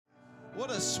What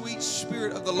a sweet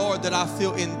spirit of the Lord that I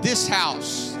feel in this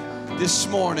house this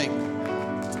morning.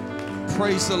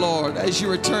 Praise the Lord. As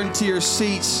you return to your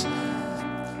seats,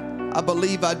 I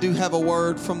believe I do have a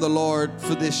word from the Lord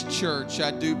for this church.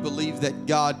 I do believe that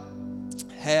God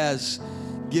has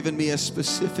given me a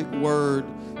specific word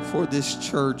for this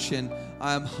church, and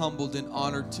I am humbled and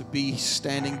honored to be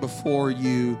standing before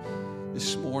you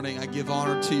this morning. I give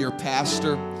honor to your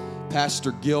pastor,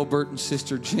 Pastor Gilbert, and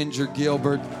Sister Ginger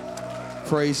Gilbert.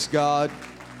 Praise God.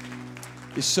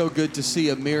 It's so good to see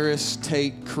Amiris,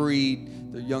 Tate,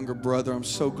 Creed, their younger brother. I'm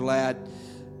so glad.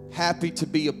 Happy to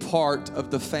be a part of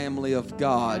the family of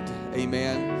God.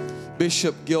 Amen.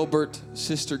 Bishop Gilbert,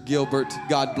 Sister Gilbert,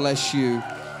 God bless you.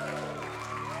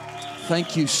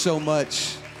 Thank you so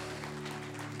much.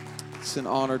 It's an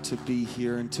honor to be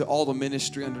here. And to all the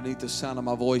ministry underneath the sound of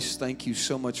my voice, thank you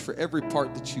so much for every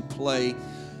part that you play.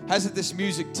 Hasn't this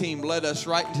music team led us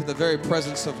right into the very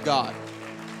presence of God?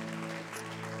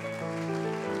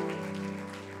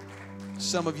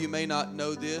 Some of you may not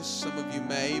know this, some of you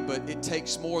may, but it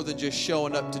takes more than just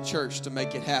showing up to church to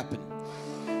make it happen.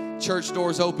 Church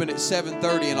doors open at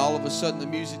 7:30 and all of a sudden the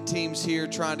music team's here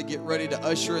trying to get ready to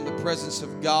usher in the presence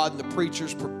of God, and the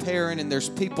preacher's preparing, and there's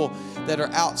people that are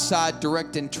outside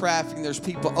directing traffic, there's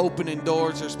people opening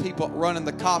doors, there's people running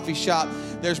the coffee shop,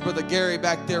 there's Brother Gary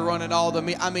back there running all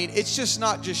the I mean, it's just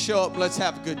not just show up and let's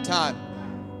have a good time.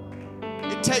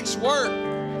 It takes work.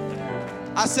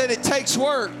 I said it takes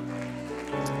work.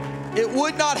 It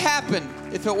would not happen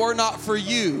if it were not for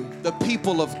you, the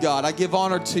people of God. I give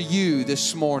honor to you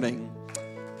this morning.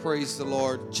 Praise the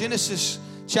Lord. Genesis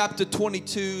chapter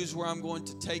 22 is where I'm going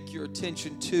to take your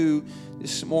attention to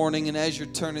this morning. And as you're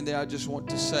turning there, I just want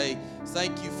to say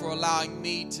thank you for allowing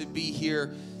me to be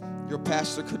here. Your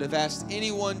pastor could have asked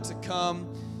anyone to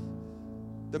come.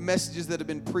 The messages that have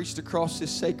been preached across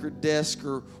this sacred desk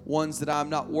are ones that I'm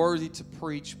not worthy to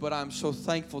preach, but I'm so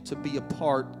thankful to be a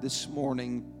part this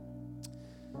morning.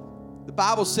 The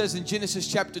Bible says in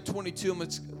Genesis chapter 22, and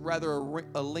it's rather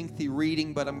a lengthy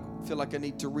reading, but I feel like I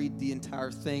need to read the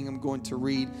entire thing. I'm going to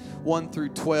read 1 through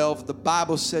 12. The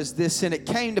Bible says this: and it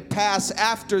came to pass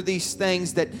after these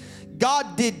things that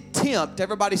God did tempt,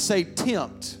 everybody say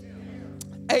tempt,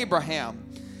 Abraham,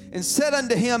 and said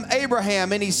unto him,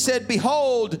 Abraham, and he said,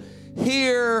 behold,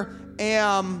 here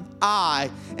am I.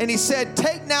 And he said,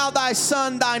 take now thy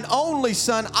son, thine only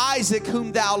son, Isaac,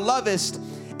 whom thou lovest,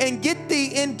 and get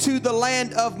thee into the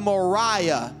land of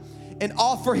Moriah, and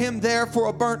offer him there for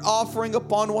a burnt offering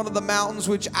upon one of the mountains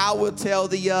which I will tell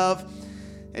thee of.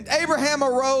 And Abraham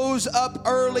arose up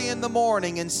early in the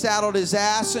morning, and saddled his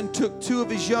ass, and took 2 of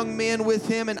his young men with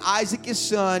him, and Isaac his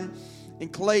son,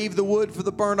 and clave the wood for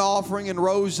the burnt offering, and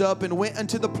rose up, and went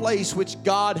unto the place which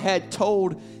God had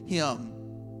told him.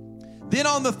 Then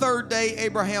on the 3rd day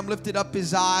Abraham lifted up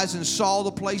his eyes, and saw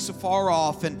the place afar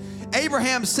off. And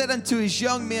Abraham said unto his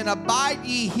young men, abide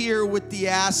ye here with the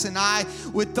ass, and I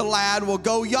with the lad will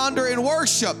go yonder and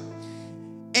worship,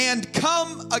 and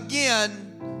come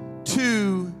again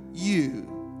to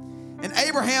you. And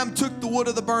Abraham took the wood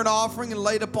of the burnt offering, and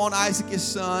laid upon Isaac his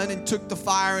son, and took the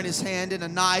fire in his hand and a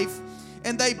knife,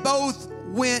 and they both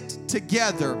went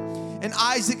together. And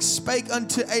Isaac spake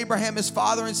unto Abraham his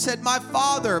father, and said, my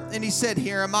father. And he said,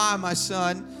 here am I, my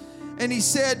son. And he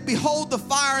said, behold the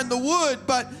fire and the wood,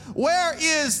 but where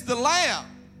is the lamb?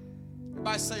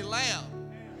 Everybody say lamb.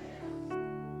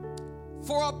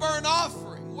 For a burnt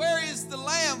offering. Where is the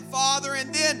lamb, Father?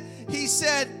 And then he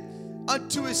said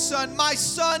unto his son, my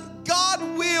son, God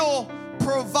will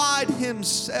provide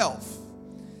himself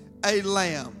a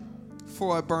lamb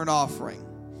for a burnt offering.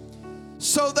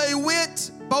 So they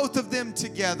went, both of them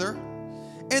together,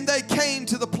 and they came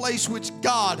to the place which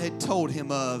God had told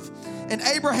him of. And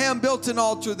Abraham built an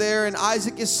altar there, and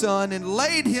Isaac his son, and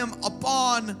laid him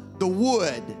upon the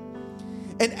wood.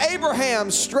 And Abraham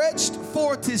stretched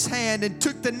forth his hand, and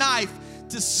took the knife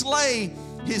to slay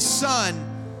his son.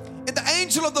 And the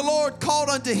angel of the Lord called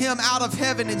unto him out of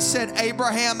heaven, and said,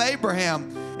 Abraham,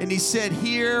 Abraham. And he said,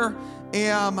 here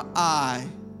am I.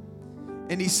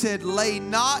 And he said, lay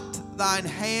not thine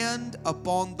hand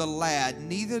upon the lad,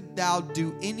 neither thou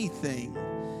do anything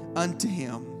unto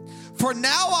him. For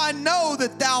now I know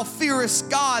that thou fearest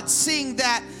God, seeing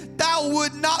that thou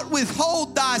would not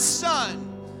withhold thy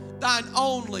son, thine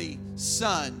only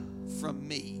son, from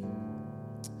me.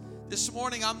 This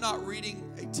morning I'm not reading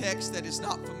a text that is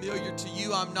not familiar to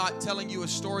you. I'm not telling you a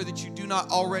story that you do not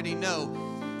already know.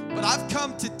 But I've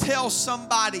come to tell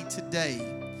somebody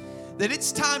today that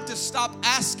it's time to stop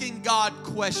asking God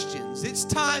questions. It's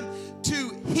time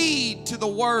to heed to the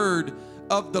word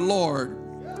of the Lord.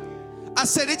 I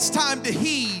said it's time to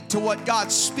heed to what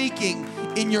God's speaking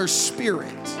in your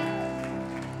spirit.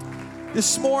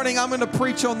 This morning I'm going to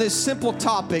preach on this simple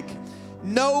topic: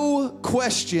 no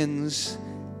questions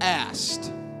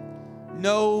asked.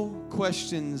 No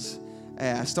questions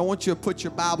asked. I want you to put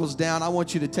your Bibles down. I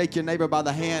want you to take your neighbor by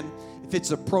the hand if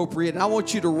it's appropriate, and I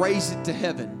want you to raise it to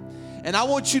heaven. And I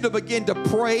want you to begin to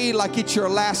pray like it's your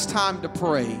last time to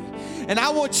pray. And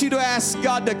I want you to ask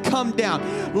God to come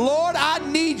down. Lord, I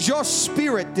need your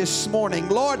spirit this morning.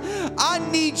 Lord, I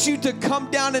need you to come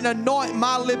down and anoint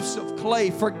my lips of clay.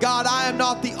 For God, I am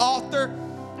not the author.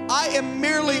 I am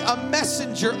merely a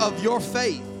messenger of your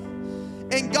faith.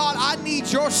 And God, I need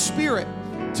your spirit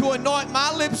to anoint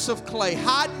my lips of clay.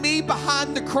 Hide me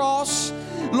behind the cross.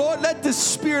 Lord, let the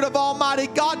Spirit of Almighty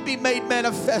God be made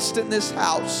manifest in this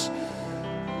house.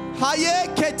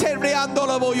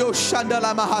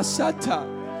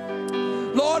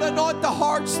 Lord, anoint the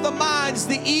hearts, the minds,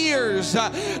 the ears.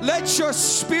 Let your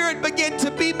spirit begin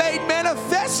to be made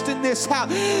manifest in this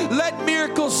house. Let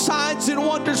miracles, signs, and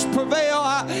wonders prevail.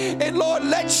 And Lord,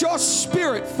 let your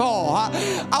spirit fall.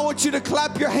 I want you to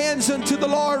clap your hands unto the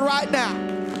Lord right now.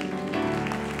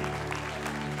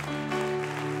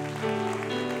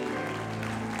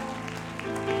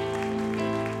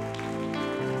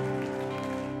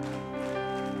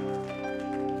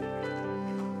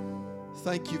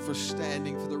 Thank you for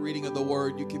standing for the reading of the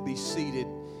word. You can be seated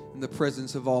in the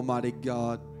presence of Almighty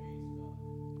God.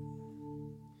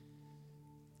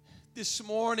 This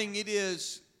morning it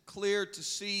is clear to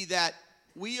see that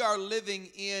we are living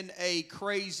in a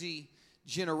crazy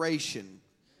generation.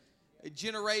 A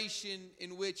generation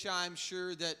in which I'm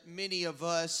sure that many of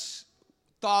us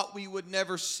thought we would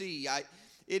never see.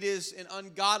 It is an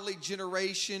ungodly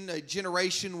generation, a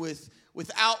generation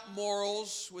without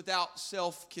morals, without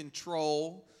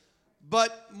self-control.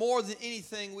 But more than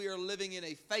anything, we are living in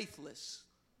a faithless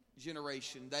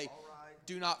generation. They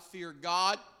do not fear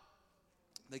God.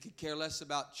 They could care less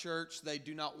about church. They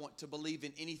do not want to believe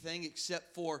in anything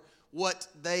except for what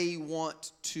they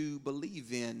want to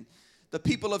believe in. The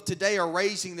people of today are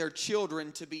raising their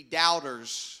children to be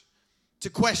doubters, to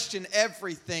question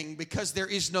everything because there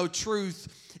is no truth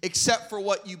except for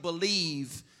what you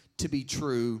believe to be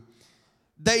true.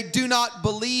 They do not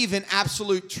believe in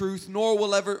absolute truth, nor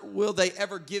will they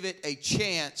ever give it a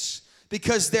chance,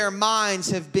 because their minds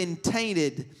have been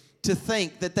tainted to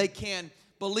think that they can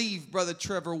believe, Brother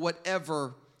Trevor,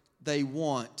 whatever they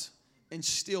want and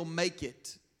still make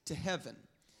it to heaven.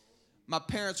 My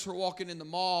parents were walking in the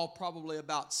mall probably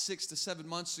about 6 to 7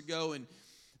 months ago, and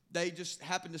they just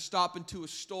happened to stop into a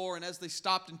store. And as they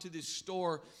stopped into this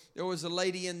store, there was a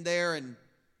lady in there, and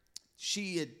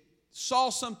she had saw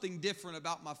something different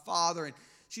about my father. And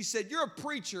she said, "You're a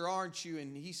preacher, aren't you?"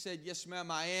 And he said, "Yes, ma'am,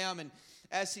 I am." And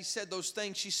as he said those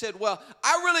things, she said, "Well,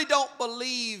 I really don't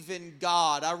believe in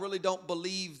God. I really don't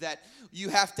believe that you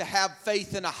have to have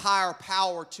faith in a higher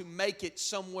power to make it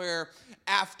somewhere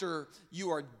after you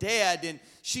are dead." And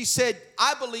she said,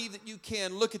 "I believe that you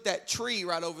can look at that tree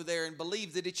right over there and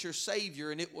believe that it's your Savior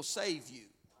and it will save you."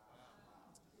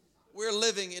 We're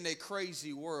living in a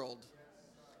crazy world.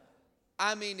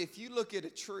 I mean, if you look at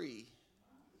a tree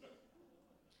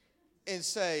and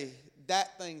say,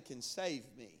 "That thing can save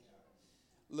me,"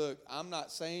 look, I'm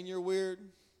not saying you're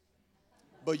weird,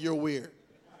 but you're weird.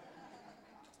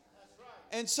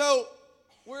 And so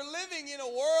we're living in a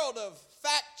world of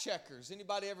fact checkers.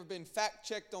 Anybody ever been fact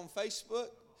checked on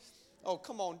Facebook? Oh,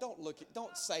 come on,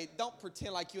 don't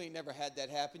pretend like you ain't never had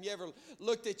that happen. You ever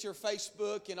looked at your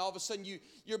Facebook and all of a sudden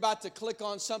you're about to click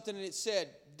on something and it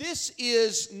said, "This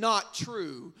is not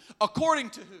true," according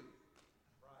to who?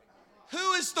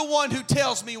 Who is the one who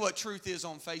tells me what truth is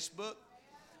on Facebook?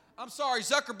 I'm sorry,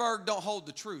 Zuckerberg don't hold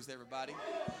the truth, everybody.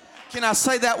 Can I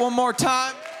say that one more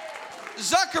time?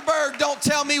 Zuckerberg don't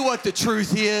tell me what the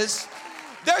truth is.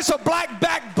 There's a black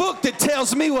back book that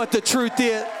tells me what the truth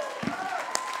is.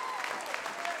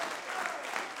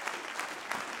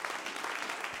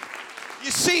 You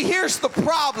see, here's the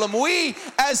problem. We,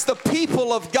 as the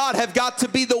people of God, have got to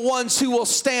be the ones who will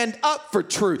stand up for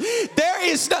truth. There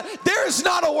is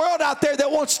not a world out there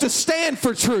that wants to stand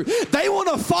for truth. They want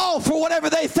to fall for whatever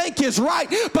they think is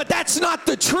right, but that's not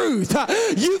the truth.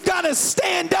 You've got to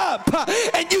stand up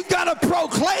and you've got to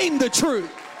proclaim the truth.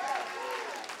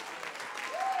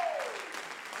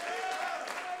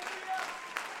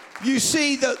 You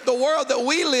see, the world that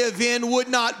we live in would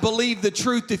not believe the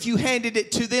truth if you handed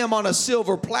it to them on a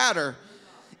silver platter.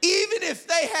 Even if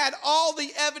they had all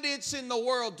the evidence in the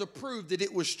world to prove that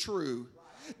it was true,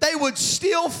 they would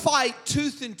still fight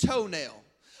tooth and toenail.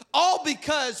 All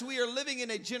because we are living in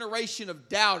a generation of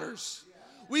doubters.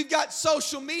 We've got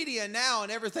social media now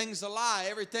and everything's a lie.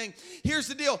 Everything. Here's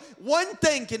the deal. One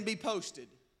thing can be posted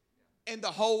and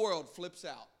the whole world flips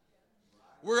out.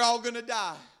 We're all going to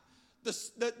die.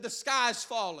 The sky's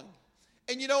falling.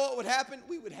 And you know what would happen?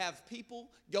 We would have people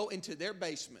go into their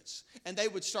basements and they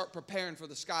would start preparing for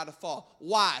the sky to fall.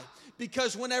 Why?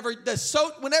 Because whenever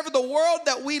the world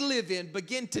that we live in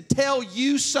begin to tell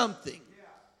you something,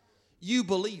 you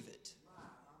believe it.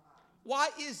 Why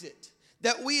is it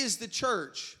that we as the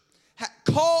church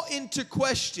call into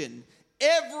question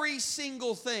every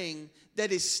single thing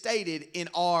that is stated in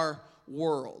our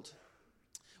world?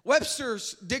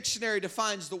 Webster's dictionary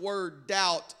defines the word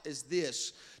doubt as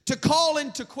this: to call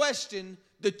into question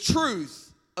the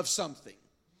truth of something.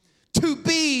 To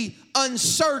be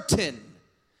uncertain.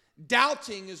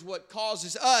 Doubting is what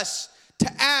causes us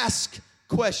to ask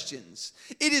questions.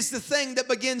 It is the thing that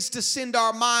begins to send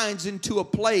our minds into a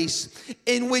place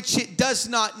in which it does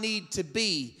not need to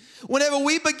be. Whenever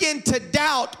we begin to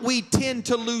doubt, we tend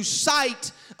to lose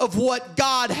sight of what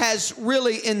God has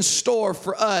really in store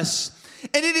for us.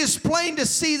 And it is plain to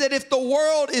see that if the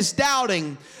world is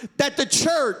doubting, that the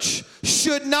church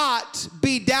should not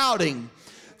be doubting.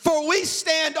 For we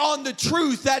stand on the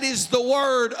truth that is the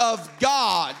Word of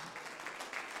God.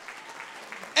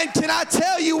 And can I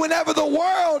tell you, whenever the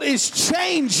world is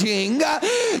changing,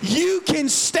 you can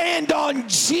stand on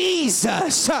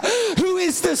Jesus, who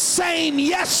is the same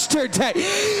yesterday,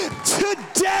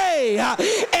 today,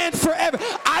 and forever.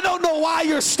 I don't know why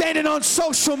you're standing on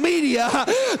social media,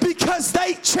 because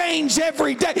they change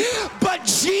every day. But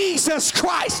Jesus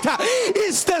Christ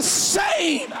is the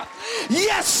same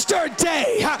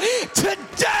yesterday,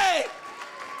 today.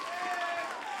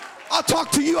 I'll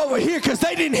talk to you over here because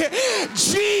they didn't hear.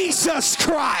 Jesus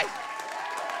Christ.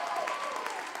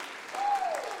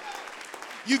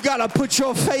 You've got to put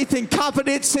your faith and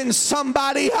confidence in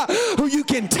somebody who you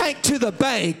can take to the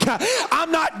bank.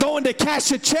 I'm not going to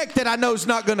cash a check that I know is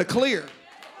not going to clear.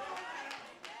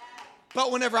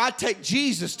 But whenever I take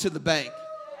Jesus to the bank,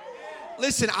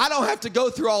 listen, I don't have to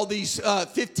go through all these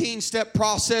 15-step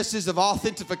processes of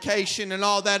authentication and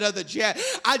all that other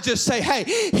jazz. I just say, hey,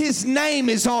 his name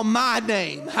is on my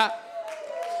name.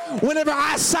 Whenever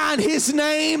I sign his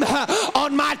name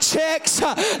on my checks,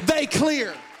 they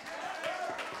clear.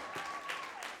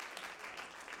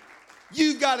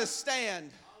 You've got to stand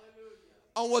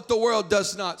on what the world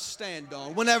does not stand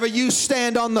on. Whenever you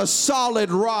stand on the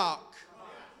solid rock,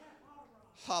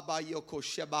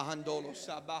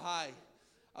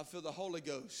 I feel the Holy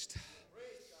Ghost.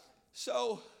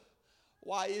 So,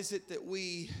 why is it that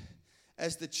we,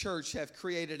 as the church, have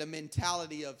created a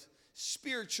mentality of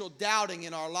spiritual doubting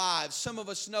in our lives? Some of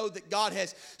us know that God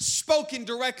has spoken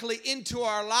directly into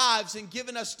our lives and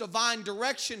given us divine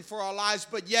direction for our lives,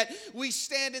 but yet we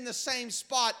stand in the same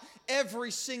spot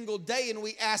every single day and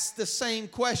we ask the same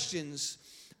questions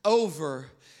over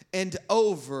and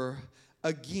over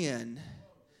again.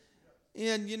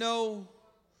 And you know,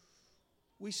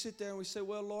 we sit there and we say,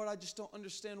 well, Lord, I just don't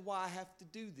understand why I have to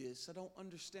do this. I don't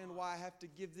understand why I have to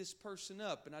give this person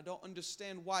up. And I don't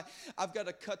understand why I've got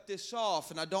to cut this off.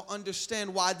 And I don't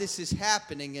understand why this is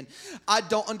happening. And I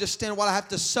don't understand why I have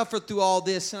to suffer through all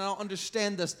this. And I don't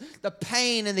understand the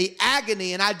pain and the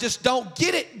agony. And I just don't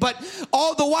get it. But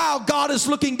all the while, God is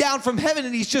looking down from heaven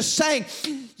and he's just saying,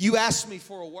 you asked me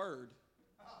for a word.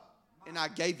 And I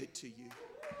gave it to you.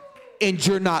 And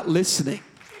you're not listening.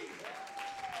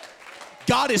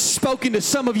 God has spoken to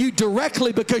some of you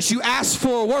directly because you asked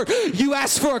for a word. You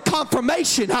asked for a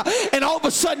confirmation. And all of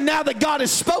a sudden, now that God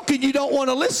has spoken, you don't want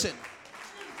to listen.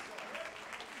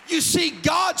 You see,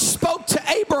 God spoke to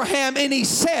Abraham and he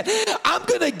said, I'm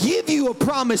going to give you a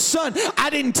promised son. I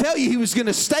didn't tell you he was going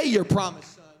to stay your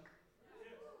promised son.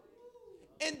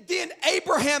 And then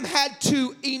Abraham had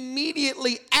to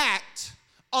immediately act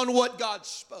on what God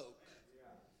spoke.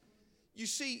 You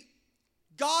see,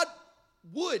 God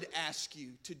would ask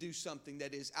you to do something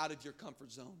that is out of your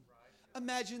comfort zone.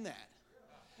 Imagine that.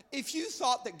 If you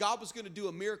thought that God was going to do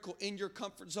a miracle in your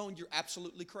comfort zone, you're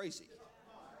absolutely crazy.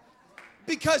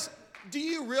 Because do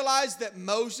you realize that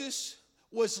Moses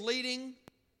was leading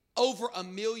over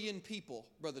 1 million people,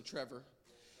 Brother Trevor?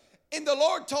 And the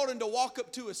Lord told him to walk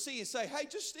up to a sea and say, hey,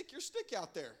 just stick your stick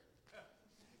out there.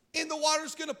 And the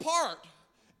water's going to part.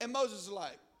 And Moses is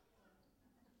like,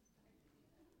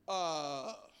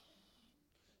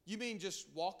 you mean just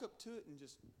walk up to it and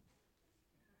just...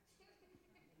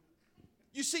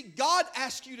 You see, God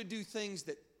asks you to do things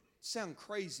that sound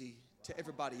crazy to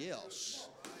everybody else.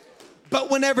 But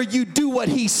whenever you do what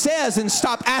he says and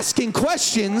stop asking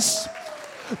questions,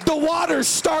 the waters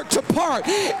start to part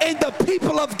and the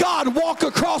people of God walk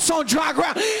across on dry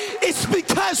ground. It's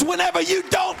because whenever you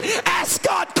don't ask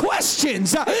God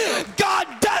questions, God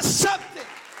does something.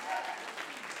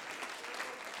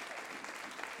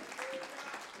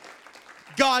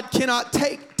 God cannot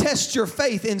test your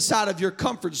faith inside of your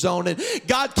comfort zone, and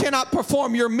God cannot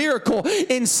perform your miracle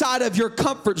inside of your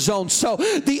comfort zone. So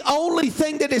the only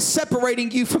thing that is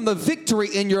separating you from the victory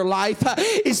in your life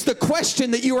is the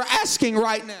question that you are asking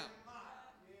right now.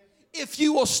 If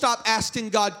you will stop asking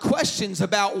God questions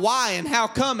about why and how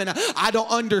come and I don't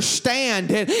understand,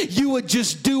 and you would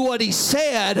just do what He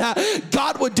said,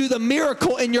 God would do the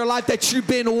miracle in your life that you've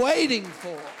been waiting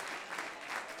for.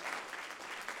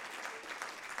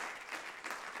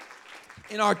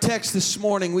 In our text this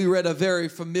morning, we read a very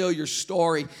familiar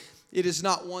story. It is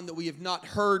not one that we have not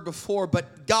heard before,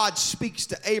 but God speaks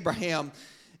to Abraham,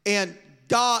 and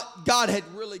God had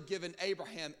really given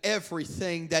Abraham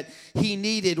everything that he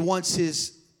needed once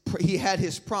he had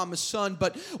his promised son.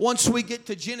 But once we get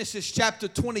to Genesis chapter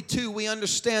 22, we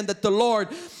understand that the Lord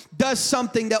does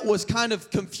something that was kind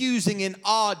of confusing and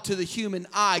odd to the human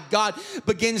eye. God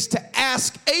begins to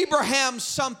ask Abraham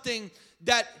something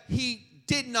that he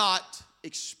did not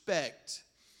expect.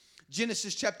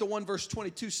 Genesis chapter 1 verse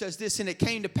 22 says this, and it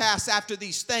came to pass after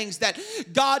these things that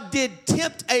God did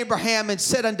tempt Abraham and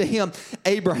said unto him,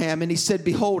 Abraham, and he said,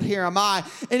 behold, here am I.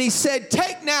 And he said,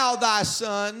 take now thy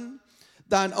son,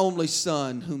 thine only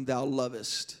son, whom thou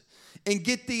lovest, and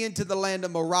get thee into the land of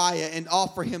Moriah, and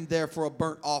offer him there for a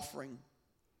burnt offering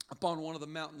upon one of the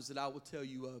mountains that I will tell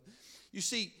you of. You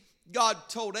see, God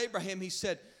told Abraham, He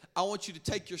said, I want you to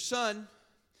take your son,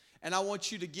 and I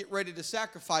want you to get ready to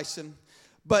sacrifice him,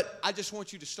 but I just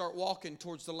want you to start walking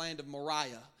towards the land of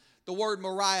Moriah. The word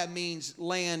Moriah means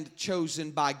land chosen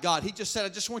by God. He just said, I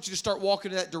just want you to start walking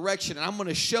in that direction, and I'm going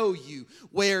to show you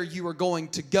where you are going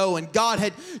to go. And God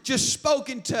had just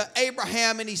spoken to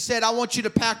Abraham, and He said, I want you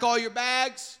to pack all your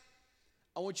bags.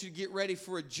 I want you to get ready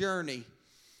for a journey,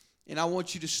 and I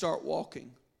want you to start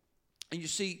walking. And you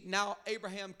see, now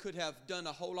Abraham could have done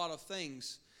a whole lot of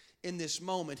things in this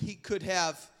moment. He could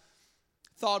have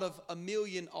thought of a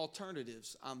million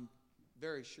alternatives, I'm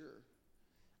very sure.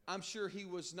 I'm sure he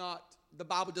was not, the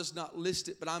Bible does not list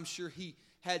it, but I'm sure he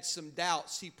had some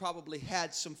doubts. He probably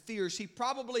had some fears. He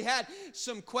probably had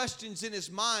some questions in his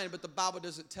mind, but the Bible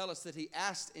doesn't tell us that he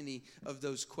asked any of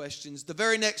those questions. The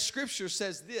very next scripture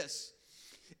says this,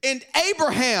 and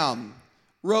Abraham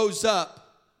rose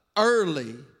up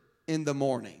early in the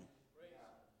morning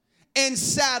and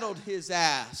saddled his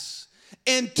ass,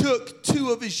 and took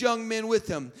 2 of his young men with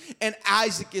him, and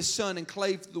Isaac his son, and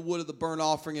clave the wood of the burnt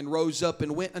offering, and rose up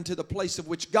and went unto the place of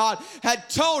which God had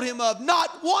told him of.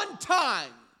 Not one time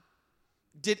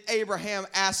did Abraham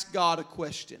ask God a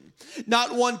question.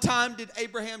 Not one time did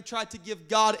Abraham try to give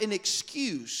God an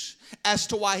excuse as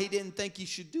to why he didn't think he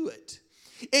should do it.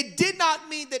 It did not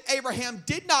mean that Abraham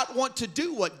did not want to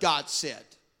do what God said,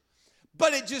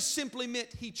 but it just simply meant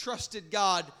he trusted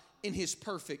God in His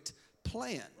perfect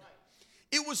plan.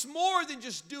 It was more than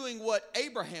just doing what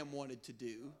Abraham wanted to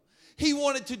do. He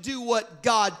wanted to do what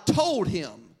God told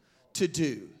him to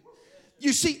do.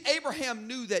 You see, Abraham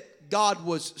knew that God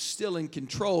was still in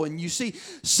control. And you see,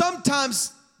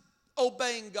 sometimes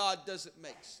obeying God doesn't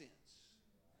make sense.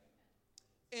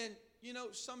 And, you know,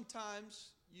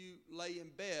 sometimes you lay in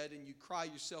bed and you cry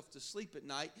yourself to sleep at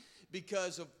night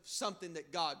because of something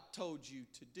that God told you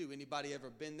to do. Anybody ever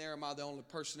been there? Am I the only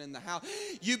person in the house?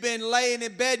 You've been laying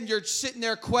in bed and you're sitting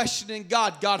there questioning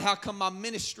God. God, how come my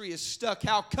ministry is stuck?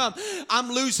 How come I'm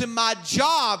losing my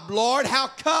job, Lord? How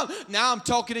come? Now I'm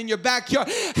talking in your backyard.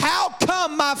 How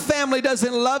come my family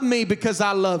doesn't love me because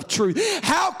I love truth?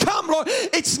 How come, Lord?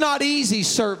 It's not easy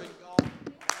serving God.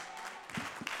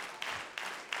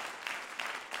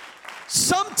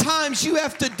 Sometimes you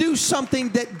have to do something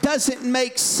that doesn't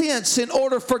make sense in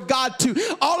order for God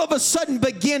to all of a sudden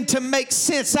begin to make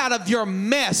sense out of your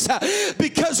mess.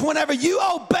 Because whenever you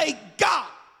obey God,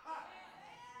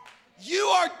 you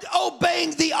are obeying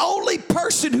the only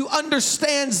person who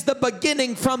understands the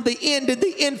beginning from the end and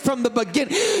the end from the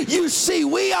beginning. You see,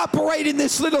 we operate in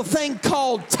this little thing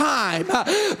called time,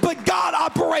 but God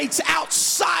operates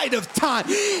outside of time.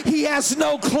 He has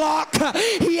no clock.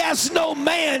 He has no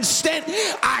man stand.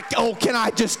 Can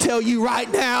I just tell you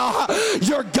right now,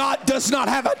 your God does not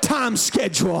have a time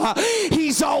schedule.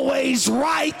 He's always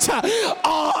right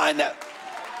on.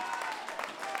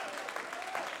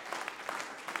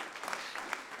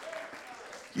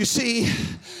 You see,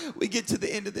 we get to the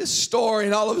end of this story,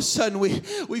 and all of a sudden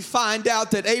we find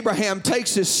out that Abraham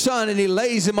takes his son and he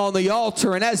lays him on the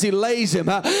altar. And as he lays him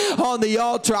on the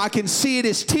altar, I can see it,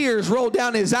 his tears roll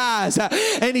down his eyes,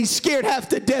 and he's scared half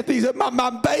to death. He said, my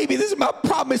baby, this is my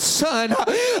promised son.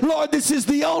 Lord, this is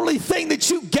the only thing that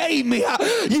you gave me.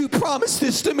 You promised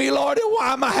this to me, Lord, and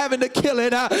why am I having to kill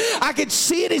it? I can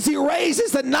see it as he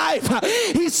raises the knife.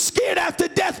 He's scared half to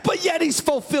death, but yet he's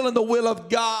fulfilling the will of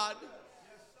God.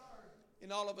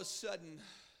 And all of a sudden,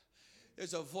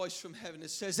 there's a voice from heaven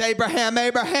that says, Abraham,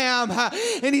 Abraham.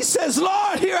 And he says,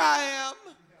 Lord, here I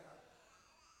am.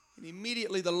 And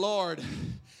immediately the Lord,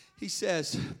 he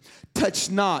says, touch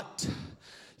not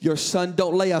your son.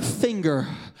 Don't lay a finger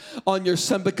on your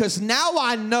son, because now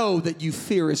I know that you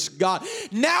fearest God.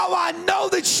 Now I know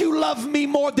that you love me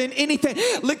more than anything.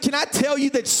 Look, can I tell you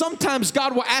that sometimes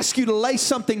God will ask you to lay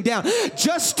something down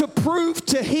just to prove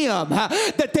to him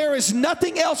that there is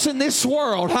nothing else in this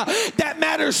world that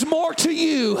matters more to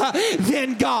you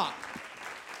than God.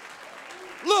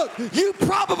 Look, you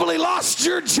probably lost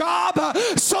your job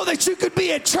so that you could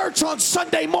be at church on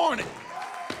Sunday morning.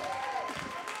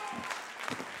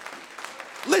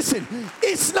 Listen,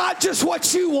 it's not just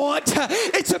what you want.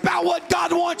 It's about what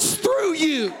God wants through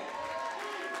you.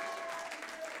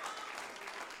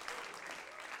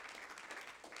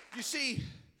 You see,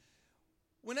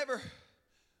 whenever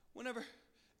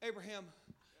Abraham,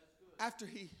 after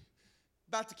he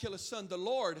about to kill his son, the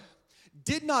Lord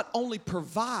did not only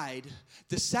provide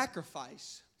the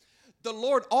sacrifice, the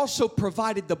Lord also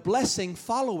provided the blessing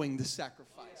following the sacrifice.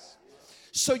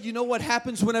 So you know what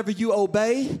happens whenever you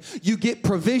obey? You get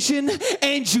provision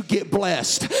and you get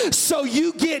blessed. So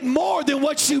you get more than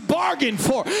what you bargained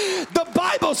for. The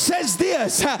Bible says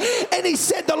this, and he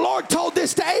said, the Lord told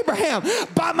this to Abraham,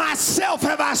 by myself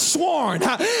have I sworn,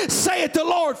 saith the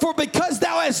Lord, for because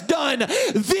thou hast done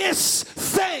this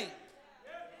thing.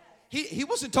 He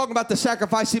wasn't talking about the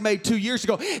sacrifice he made 2 years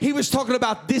ago. He was talking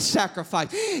about this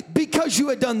sacrifice. Because you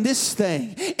had done this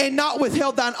thing and not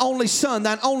withheld thine only son,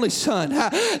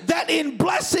 that in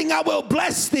blessing I will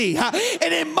bless thee,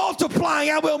 and in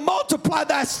multiplying I will multiply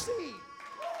thy seed.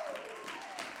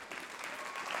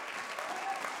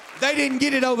 They didn't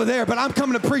get it over there, but I'm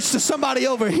coming to preach to somebody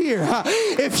over here.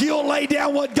 If you'll lay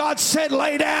down what God said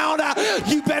lay down,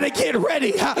 you better get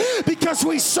ready, because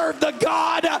we serve the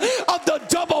God of the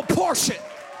double portion.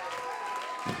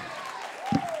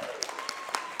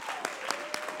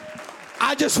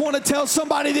 I just want to tell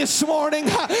somebody this morning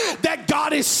that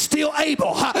God is still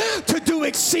able to do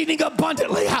exceeding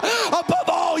abundantly above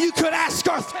all you could ask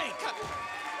or think.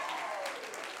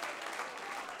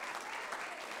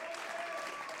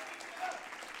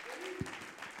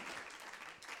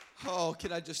 Oh,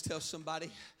 can I just tell somebody,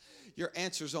 your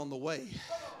answer's on the way.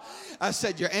 I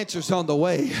said your answer's on the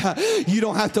way. You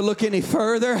don't have to look any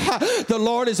further. The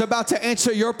Lord is about to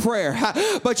answer your prayer.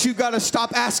 But you've got to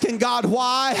stop asking God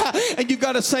why. And you've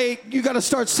got to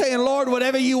start saying, Lord,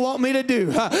 whatever you want me to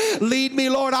do, lead me,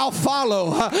 Lord, I'll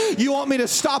follow. You want me to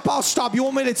stop, I'll stop. You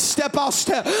want me to step, I'll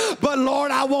step. But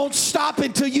Lord, I won't stop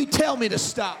until you tell me to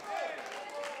stop.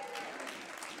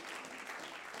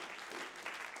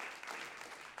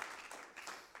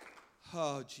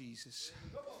 Oh, Jesus.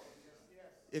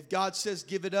 If God says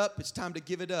give it up, it's time to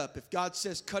give it up. If God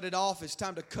says cut it off, it's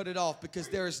time to cut it off, because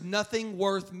there is nothing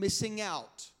worth missing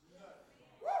out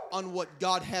on what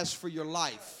God has for your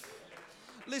life.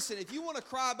 Listen, if you want to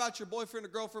cry about your boyfriend or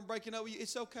girlfriend breaking up with you,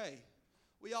 it's okay.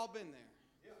 We all been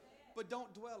there. But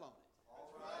don't dwell on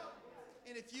it.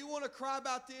 And if you want to cry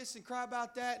about this and cry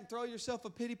about that and throw yourself a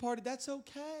pity party, that's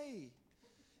okay.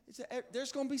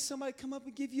 There's going to be somebody come up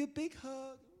and give you a big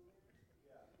hug.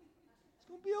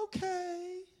 Be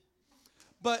okay.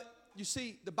 But you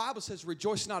see, the Bible says,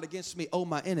 rejoice not against me, O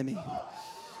my enemy,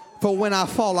 for when I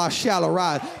fall I shall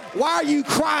arise. Why are you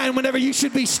crying whenever you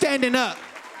should be standing up?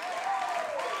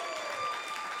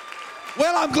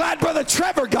 Well, I'm glad Brother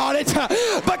Trevor got it,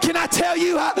 but can I tell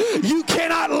you, you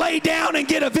cannot lay down and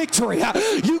get a victory.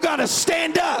 You got to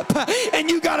stand up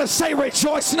and you got to say,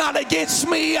 rejoice not against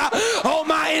me, O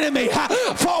my enemy,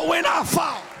 for when I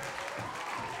fall.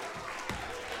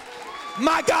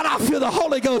 My God, I feel the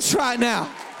Holy Ghost right now.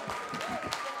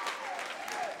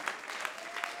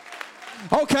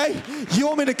 Okay, you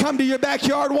want me to come to your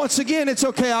backyard once again? It's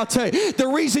okay, I'll tell you. The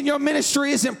reason your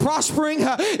ministry isn't prospering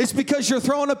is because you're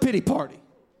throwing a pity party.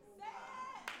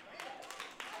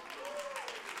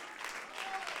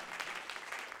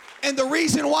 And the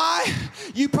reason why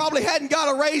you probably hadn't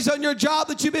got a raise on your job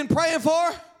that you've been praying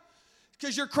for,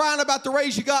 because you're crying about the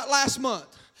raise you got last month.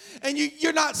 And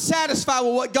you're not satisfied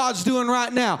with what God's doing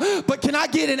right now. But can I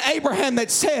get an Abraham that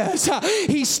says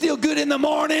he's still good in the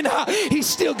morning, he's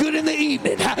still good in the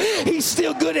evening, he's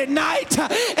still good at night,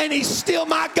 and he's still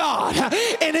my God.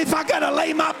 And if I got to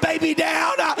lay my baby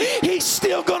down, he's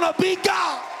still going to be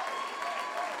God.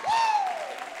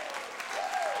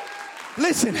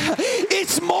 Listen,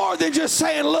 it's more than just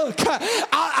saying, look,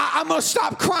 I'm going to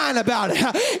stop crying about it.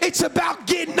 It's about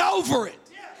getting over it.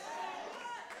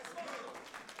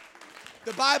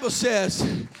 The Bible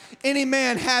says, any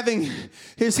man having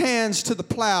his hands to the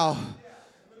plow,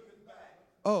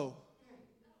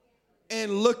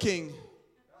 and looking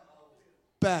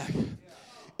back.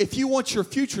 If you want your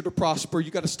future to prosper,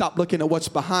 you got to stop looking at what's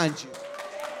behind you.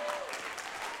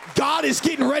 God is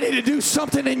getting ready to do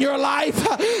something in your life.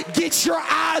 Get your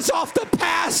eyes off the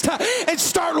past and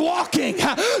start walking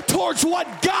towards what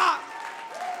God.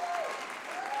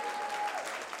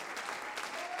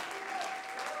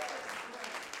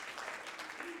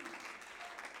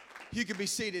 You can be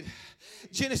seated.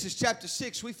 Genesis chapter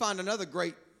 6, we find another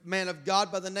great man of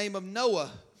God by the name of Noah.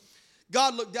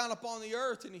 God looked down upon the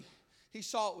earth and he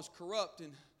saw it was corrupt.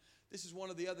 And this is one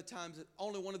of the other times that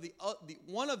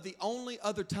one of the only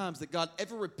other times that God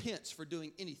ever repents for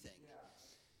doing anything.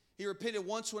 He repented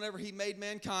once whenever he made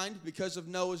mankind because of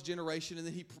Noah's generation, and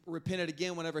then he repented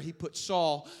again whenever he put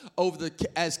Saul over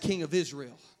as king of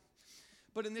Israel.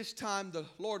 But in this time, the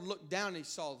Lord looked down and he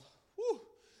saw,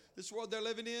 this world they're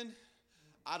living in,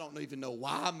 I don't even know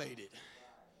why I made it.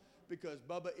 Because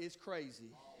Bubba is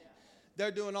crazy. They're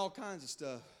doing all kinds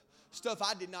of stuff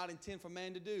I did not intend for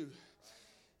man to do.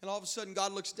 And all of a sudden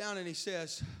God looks down and he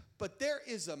says, but there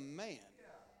is a man.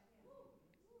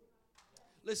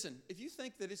 Listen, if you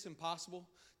think that it's impossible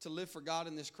to live for God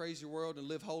in this crazy world and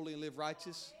live holy and live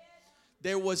righteous,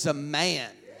 there was a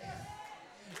man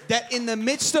that in the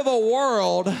midst of a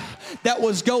world that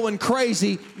was going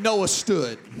crazy, Noah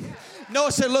stood.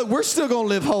 Noah said, look, we're still going to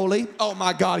live holy. Oh,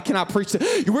 my God, can I preach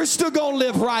that? We're still going to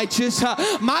live righteous.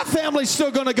 My family's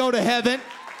still going to go to heaven.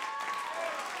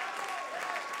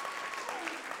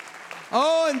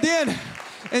 Oh,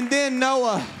 and then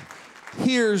Noah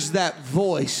hears that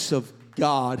voice of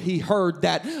God. He heard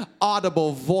that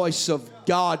audible voice of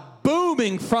God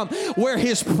booming from where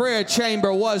his prayer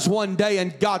chamber was one day,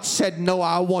 and God said, Noah,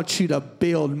 I want you to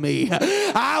build me.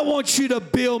 I want you to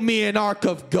build me an ark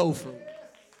of gopher.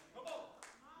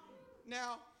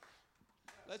 Now,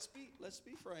 let's be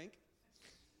frank.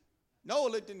 Noah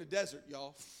lived in the desert,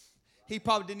 y'all. He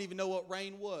probably didn't even know what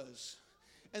rain was.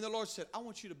 And the Lord said, I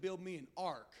want you to build me an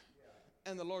ark.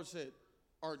 And the Lord said,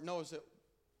 or Noah said,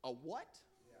 a what?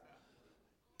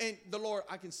 And the Lord,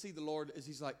 I can see the Lord as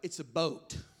he's like, it's a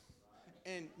boat.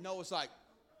 And Noah's like,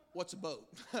 what's a boat?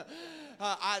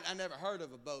 I never heard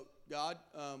of a boat, God.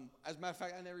 As a matter of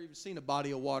fact, I never even seen a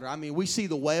body of water. I mean, we see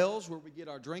the wells where we get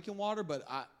our drinking water, but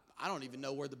I don't even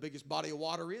know where the biggest body of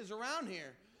water is around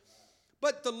here.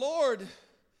 But the Lord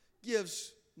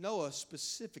gives Noah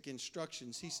specific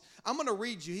instructions. I'm going to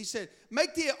read you. He said,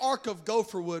 make the ark of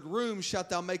gopher wood. Rooms shalt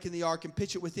thou make in the ark, and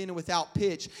pitch it within and without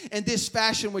pitch. And this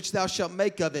fashion which thou shalt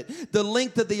make of it. The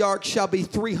length of the ark shall be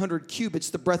 300 cubits,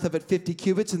 the breadth of it 50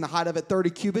 cubits, and the height of it 30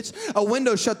 cubits. A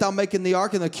window shalt thou make in the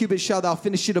ark, and the cubits shalt thou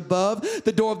finish it above.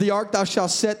 The door of the ark thou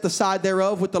shalt set the side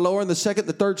thereof with the lower and the second,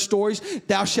 the third stories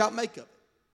thou shalt make of it.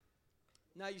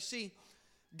 Now you see,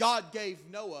 God gave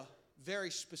Noah very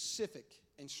specific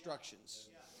instructions.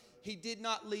 He did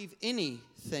not leave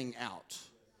anything out.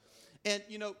 And,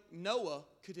 you know, Noah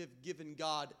could have given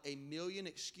God a million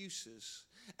excuses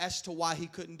as to why he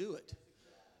couldn't do it.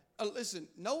 Listen,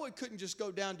 Noah couldn't just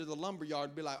go down to the lumber yard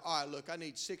and be like, all right, look, I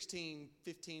need 16,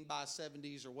 15 by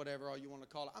 70s or whatever all you want to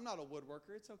call it. I'm not a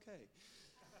woodworker. It's okay.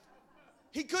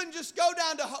 He couldn't just go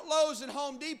down to Lowe's and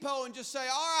Home Depot and just say,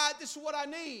 all right, this is what I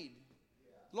need.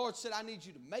 The Lord said, I need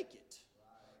you to make it.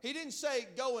 He didn't say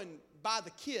go and buy the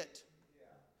kit.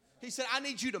 He said, I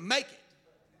need you to make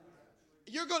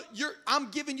it.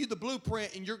 I'm giving you the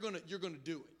blueprint, and you're gonna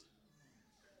do it.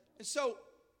 And so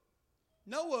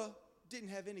Noah didn't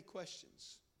have any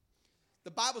questions.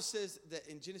 The Bible says that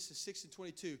in Genesis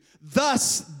 6:22,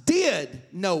 thus did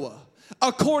Noah,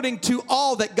 according to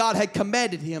all that God had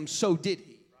commanded him, so did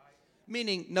he.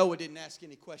 Meaning Noah didn't ask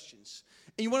any questions.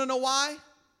 And you want to know why?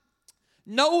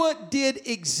 Noah did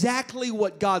exactly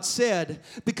what God said,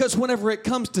 because whenever it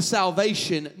comes to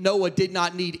salvation, Noah did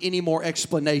not need any more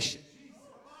explanation.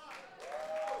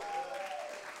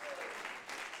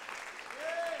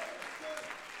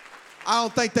 I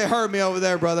don't think they heard me over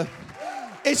there, brother.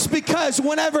 It's because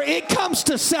whenever it comes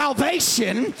to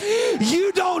salvation,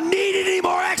 you don't need any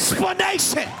more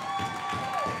explanation.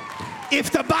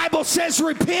 If the Bible says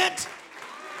repent,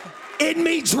 It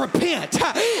means repent.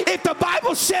 If the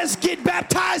Bible says get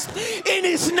baptized in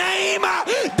his name,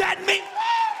 that means...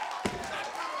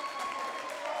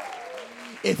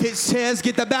 If it says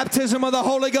get the baptism of the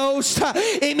Holy Ghost,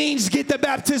 it means get the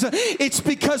baptism. It's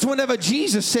because whenever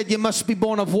Jesus said you must be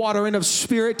born of water and of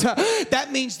spirit, that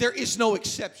means there is no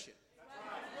exception.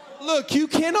 Look, you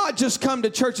cannot just come to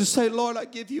church and say, Lord, I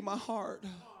give you my heart.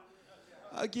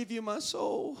 I give you my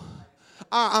soul.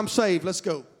 I'm saved. Let's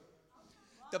go.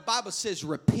 The Bible says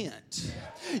repent.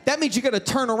 That means you got to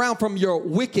turn around from your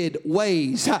wicked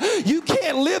ways. You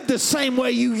can't live the same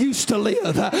way you used to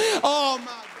live. Oh, my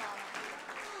God.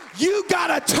 You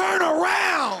got to turn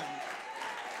around.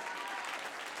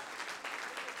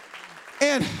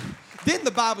 And then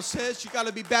the Bible says you got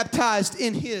to be baptized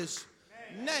in his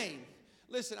name.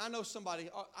 Listen, I know somebody,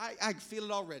 I feel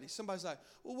it already. Somebody's like,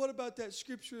 well, what about that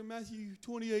scripture in Matthew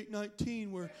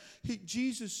 28:19 where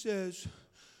Jesus says,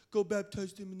 go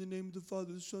baptize them in the name of the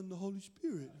Father, the Son, and the Holy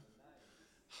Spirit?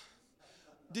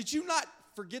 Did you not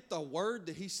forget the word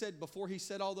that he said before he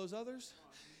said all those others?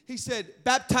 He said,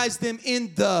 baptize them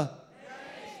in the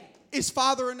name. Is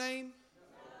Father a name?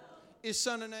 Is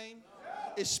Son a name?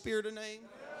 Is Spirit a name?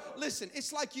 Listen,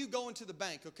 it's like you going to the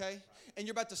bank, okay? And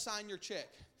you're about to sign your check.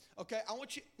 Okay, I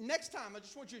want you, next time, I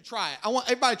just want you to try it. I want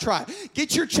everybody to try it.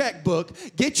 Get your checkbook,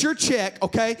 get your check,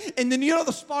 okay? And then you know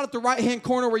the spot at the right-hand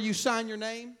corner where you sign your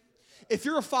name? If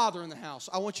you're a father in the house,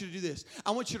 I want you to do this.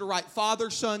 I want you to write Father,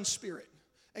 Son, Spirit,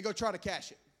 and go try to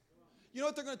cash it. You know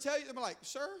what they're going to tell you? They're like,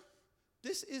 sir,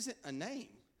 this isn't a name.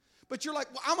 But you're like,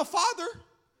 well, I'm a father,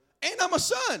 and I'm a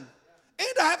son, and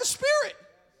I have a spirit.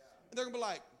 And they're going to be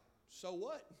like, so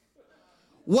what?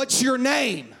 What's your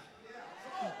name?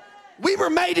 We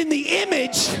were made in the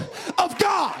image of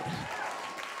God.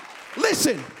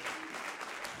 Listen.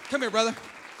 Come here, brother.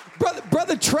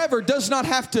 Brother Trevor does not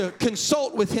have to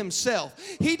consult with himself.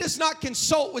 He does not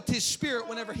consult with his spirit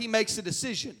whenever he makes a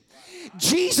decision.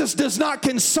 Jesus does not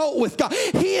consult with God.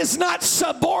 He is not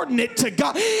subordinate to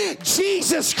God.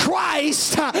 Jesus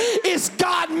Christ is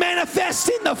God manifest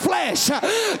in the flesh,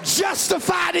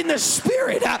 justified in the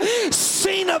spirit,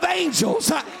 seen of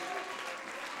angels.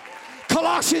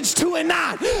 Colossians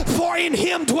 2:9, for in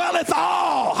him dwelleth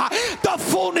all the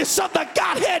fullness of the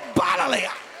Godhead bodily.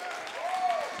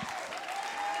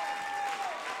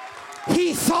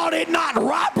 He thought it not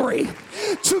robbery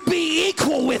to be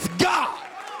equal with God.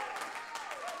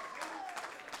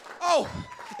 Oh,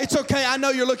 it's okay. I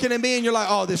know you're looking at me and you're like,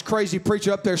 oh, this crazy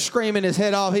preacher up there screaming his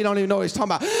head off. He don't even know what he's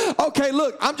talking about. Okay,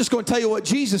 look, I'm just going to tell you what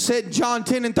Jesus said in John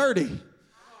 10:30.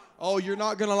 Oh, you're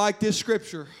not going to like this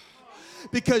scripture.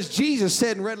 Because Jesus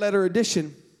said in Red Letter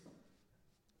Edition,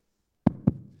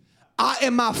 I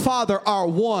and my Father are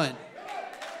one.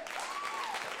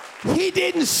 He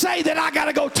didn't say that I got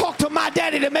to go talk to my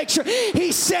daddy to make sure.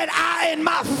 He said, I and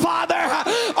my Father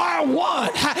are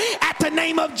one. At the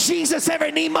name of Jesus,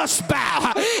 every knee must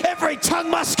bow. Every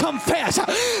tongue must confess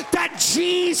that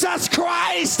Jesus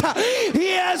Christ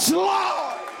is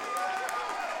Lord.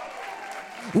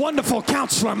 Wonderful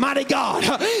Counselor, Mighty God,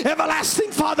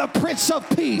 Everlasting Father, Prince of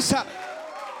Peace.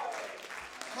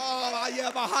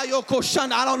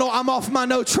 I don't know, I'm off my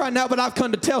notes right now, but I've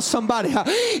come to tell somebody,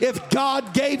 if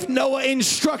God gave Noah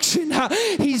instruction,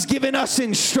 he's given us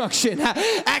instruction.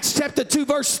 Acts chapter 2,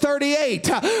 verse 38,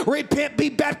 repent, be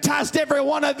baptized, every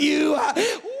one of you.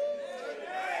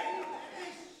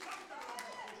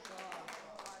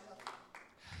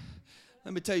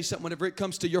 Let me tell you something. Whenever it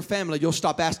comes to your family, you'll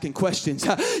stop asking questions.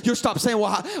 You'll stop saying,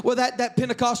 well, that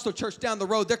Pentecostal church down the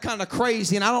road, they're kind of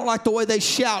crazy, and I don't like the way they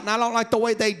shout, and I don't like the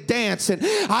way they dance, and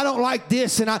I don't like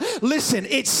this. And listen,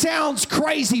 it sounds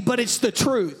crazy, but it's the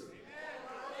truth.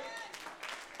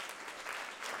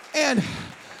 And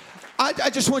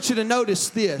I just want you to notice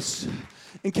this,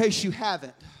 in case you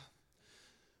haven't.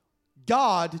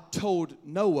 God told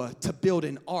Noah to build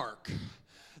an ark.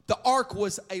 The ark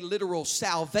was a literal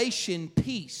salvation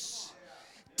piece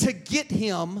to get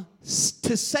him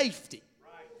to safety.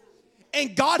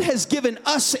 And God has given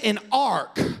us an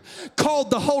ark called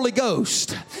the Holy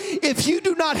Ghost. If you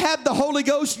do not have the Holy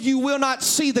Ghost, you will not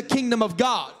see the kingdom of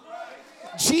God.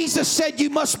 Jesus said you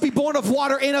must be born of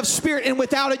water and of spirit, and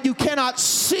without it you cannot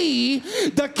see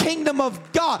the kingdom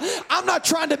of God. I'm not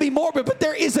trying to be morbid, but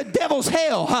there is a devil's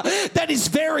hell that is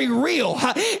very real,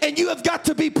 and you have got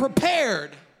to be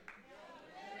prepared.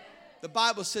 The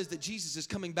Bible says that Jesus is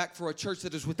coming back for a church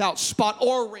that is without spot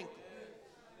or wrinkle.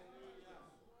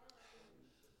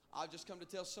 I've just come to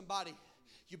tell somebody,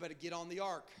 you better get on the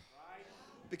ark,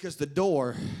 because the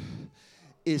door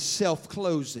is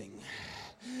self-closing.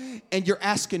 and you're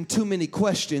asking too many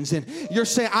questions, and you're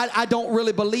saying, I don't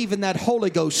really believe in that Holy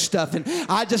Ghost stuff, and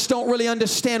I just don't really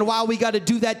understand why we got to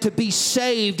do that to be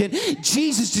saved. And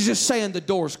Jesus is just saying the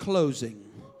door's closing.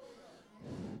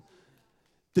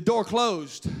 The door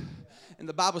closed, and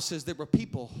the Bible says there were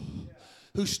people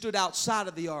who stood outside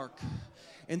of the ark,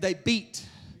 and they beat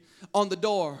on the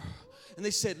door, and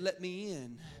they said, let me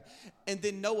in. And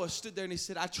then Noah stood there and he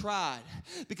said, I tried.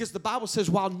 Because the Bible says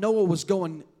while Noah was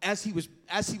going, as he was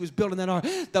building that ark,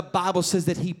 the Bible says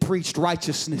that he preached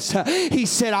righteousness. He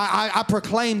said, I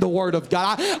proclaimed the word of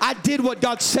God. I did what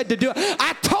God said to do.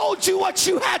 I told you what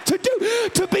you had to do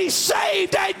to be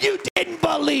saved, and you didn't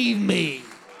believe me.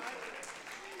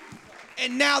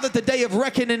 And now that the day of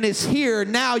reckoning is here,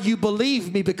 now you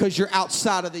believe me because you're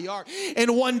outside of the ark.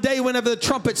 And one day whenever the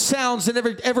trumpet sounds and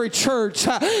every church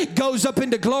goes up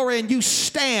into glory, and you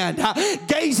stand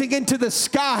gazing into the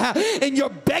sky, and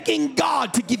you're begging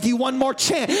God to give you one more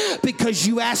chance because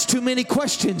you asked too many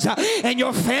questions, and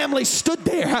your family stood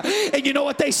there, and you know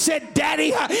what they said?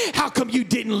 Daddy, how come you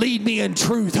didn't lead me in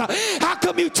truth? How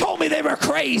come you told me they were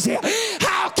crazy?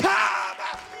 How come?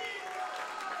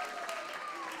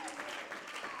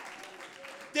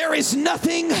 There is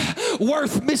nothing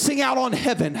worth missing out on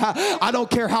heaven. I don't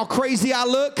care how crazy I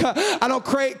look. I don't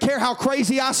care how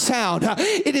crazy I sound.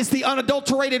 It is the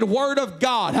unadulterated word of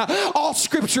God. All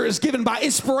scripture is given by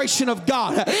inspiration of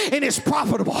God and is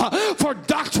profitable for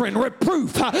doctrine,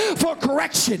 reproof, for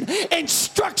correction,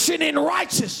 instruction in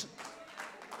righteousness.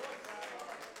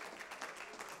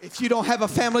 If you don't have a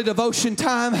family devotion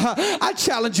time, I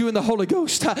challenge you in the Holy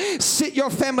Ghost. Sit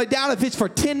your family down if it's for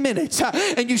 10 minutes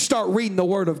and you start reading the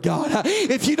Word of God.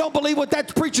 If you don't believe what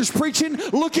that preacher's preaching,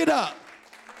 look it up.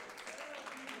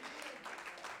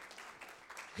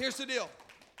 Here's the deal.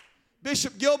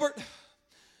 Bishop Gilbert,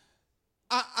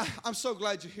 I'm so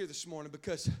glad you're here this morning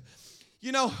because,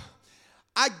 you know,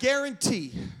 I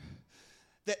guarantee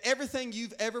that everything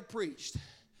you've ever preached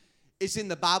is in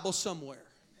the Bible somewhere.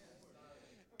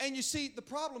 And you see, the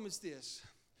problem is this.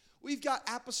 We've got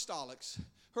apostolics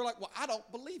who are like, well, I don't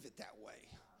believe it that way.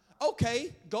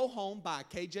 Okay, go home, buy a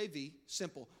KJV,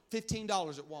 simple,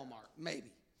 $15 at Walmart,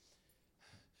 maybe.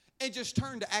 And just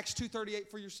turn to Acts 2:38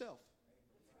 for yourself.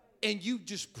 And you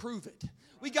just prove it.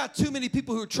 We got too many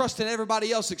people who are trusting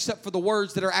everybody else except for the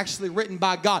words that are actually written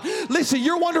by God. Listen,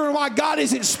 you're wondering why God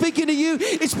isn't speaking to you.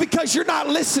 It's because you're not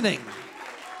listening.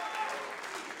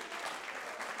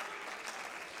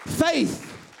 Faith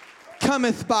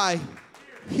cometh by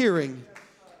hearing,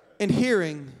 and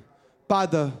hearing by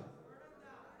the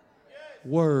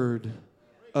word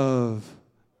of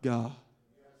God.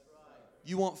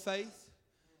 You want faith?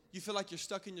 You feel like you're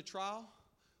stuck in your trial?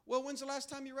 Well, when's the last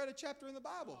time you read a chapter in the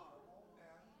Bible?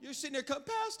 You're sitting there, Pastor,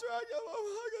 I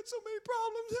got so many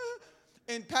problems.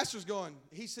 And Pastor's going,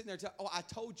 he's sitting there, I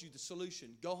told you the solution.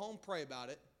 Go home, pray about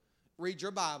it, read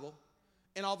your Bible,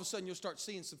 and all of a sudden you'll start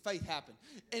seeing some faith happen.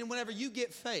 And whenever you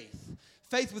get faith,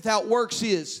 faith without works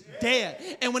is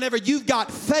dead. And whenever you've got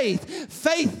faith,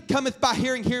 faith cometh by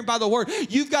hearing, hearing by the word.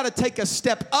 You've got to take a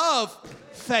step of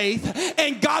faith,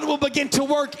 and God will begin to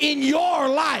work in your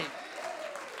life.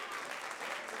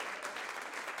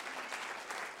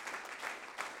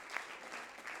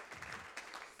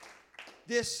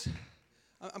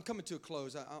 I'm coming to a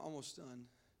close. I'm almost done.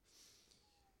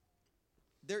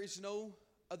 There is no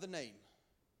other name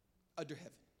under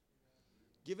heaven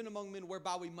given among men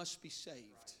whereby we must be saved.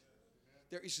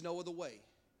 There is no other way,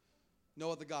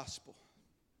 no other gospel.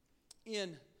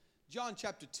 In John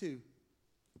chapter 2,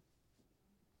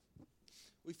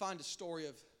 we find a story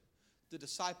of the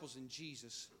disciples and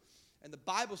Jesus. And the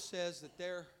Bible says that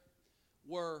there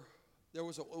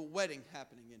was a wedding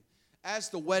happening. And as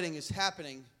the wedding is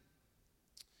happening,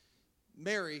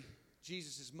 Mary,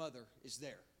 Jesus' mother, is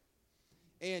there.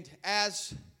 And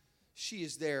as she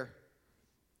is there,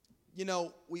 you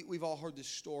know, we've all heard this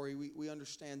story. We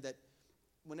understand that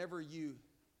whenever you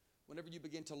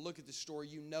begin to look at this story,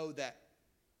 you know that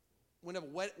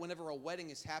whenever a wedding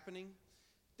is happening,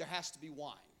 there has to be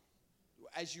wine.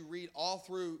 As you read all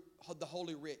through the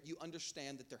Holy Writ, you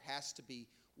understand that there has to be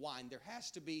wine. There has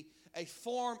to be a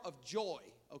form of joy,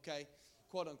 okay,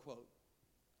 quote unquote.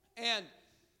 And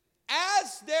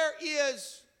as there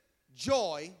is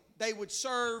joy, they would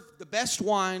serve the best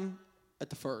wine at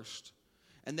the first,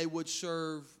 and they would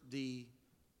serve the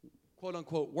quote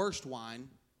unquote worst wine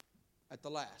at the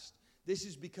last. This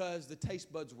is because the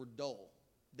taste buds were dull.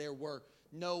 They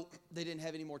didn't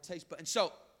have any more taste buds. And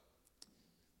so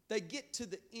they get to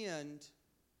the end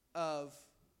of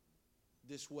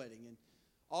this wedding, and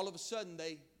all of a sudden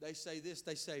they say this.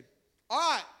 They say, all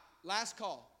right, last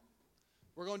call.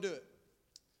 We're going to do it.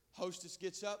 Hostess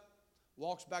gets up,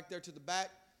 walks back there to the back,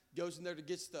 goes in there to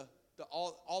get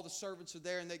all the servants are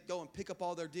there, and they go and pick up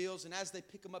all their deals. And as they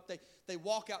pick them up, they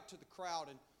walk out to the crowd,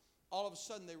 and all of a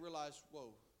sudden they realize,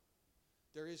 whoa,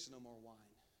 there is no more wine.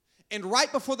 And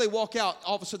right before they walk out,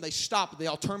 all of a sudden they stop, and they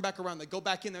all turn back around. They go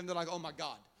back in there, and they're like, oh my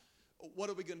God, what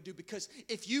are we going to do? Because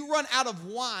if you run out of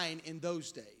wine in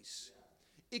those days,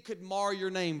 it could mar your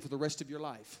name for the rest of your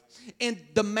life. And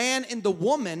the man and the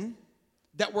woman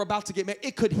that were about to get married,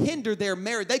 it could hinder their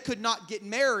marriage. They could not get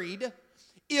married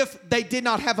if they did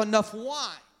not have enough wine.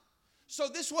 So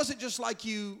this wasn't just like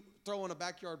you throwing a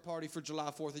backyard party for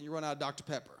July 4th and you run out of Dr.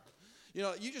 Pepper. You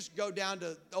know, you just go down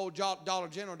to the old Dollar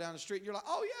General down the street and you're like,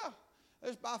 oh yeah,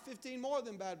 there's about 15 more of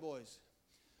them bad boys.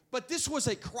 But this was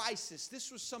a crisis.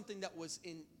 This was something that was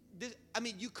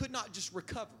you could not just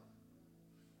recover.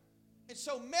 And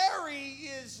so Mary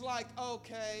is like,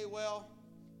 okay, well,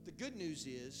 the good news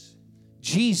is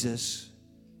Jesus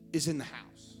is in the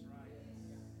house.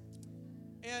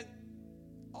 And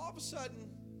all of a sudden,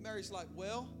 Mary's like,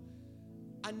 well,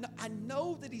 I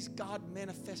know that he's God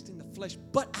manifest in the flesh,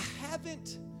 but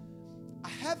I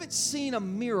haven't seen a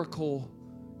miracle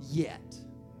yet.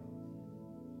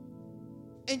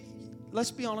 And let's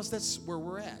be honest, that's where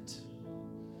we're at.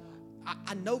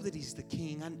 I know that he's the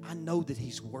king. I know that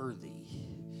he's worthy.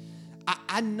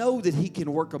 I know that he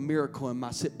can work a miracle in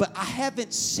my city, but I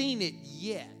haven't seen it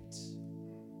yet.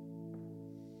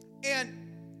 And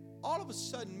all of a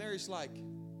sudden, Mary's like,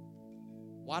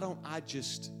 why don't I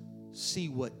just see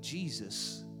what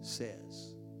Jesus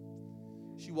says?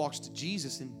 She walks to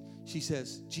Jesus and she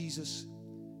says, Jesus,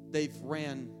 they've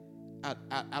ran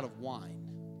out of wine.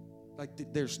 Like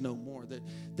there's no more.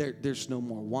 There's no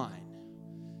more wine.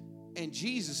 And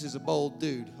Jesus is a bold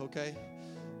dude, okay?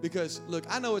 Because, look,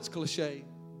 I know it's cliche,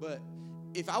 but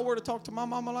if I were to talk to my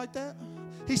mama like that,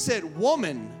 he said,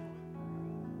 woman.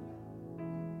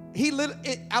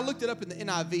 I looked it up in the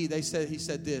NIV. He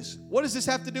said this. What does this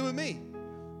have to do with me?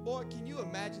 Boy, can you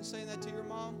imagine saying that to your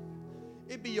mom?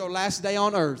 It'd be your last day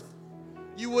on earth.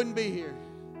 You wouldn't be here.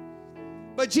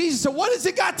 But Jesus said, what has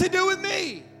it got to do with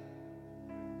me?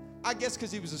 I guess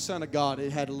because he was the son of God,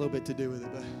 it had a little bit to do with it.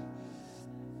 But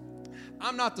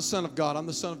I'm not the son of God. I'm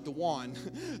the son of the one.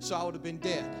 So I would have been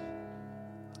dead.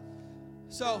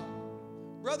 So,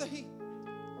 brother,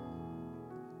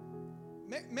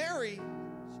 Mary,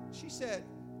 she said,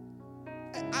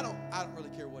 I don't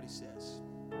really care what he says.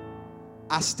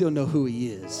 I still know who he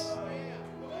is.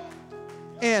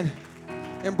 And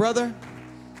brother,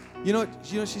 you know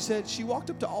what she said? She walked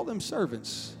up to all them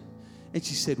servants and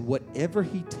she said, whatever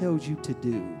he tells you to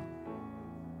do,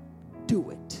 do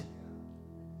it.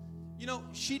 You know,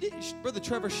 Brother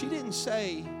Trevor, she didn't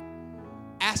say,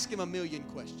 ask him a million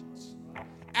questions.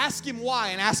 Ask him why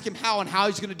and ask him how and how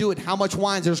he's going to do it, how much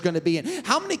wine there's going to be, and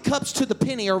how many cups to the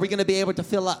penny are we going to be able to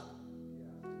fill up?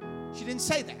 She didn't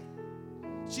say that.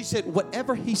 She said,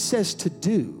 whatever he says to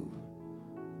do,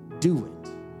 do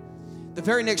it. The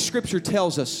very next scripture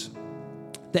tells us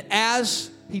that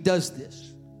as he does this,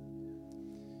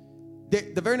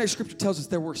 the very next scripture tells us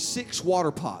there were 6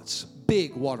 water pots,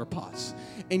 big water pots.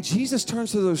 And Jesus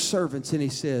turns to those servants and he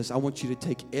says, I want you to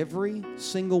take every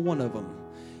single one of them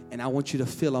and I want you to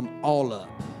fill them all up.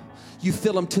 You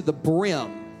fill them to the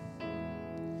brim.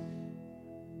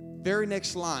 Very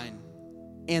next line,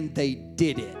 and they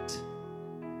did it.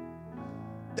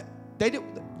 They did.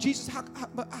 Jesus,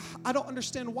 I don't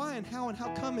understand why and how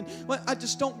come. And well, I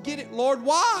just don't get it, Lord.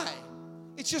 Why?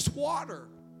 It's just water.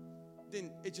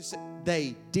 Then it just said,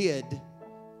 they did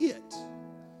it.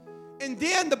 And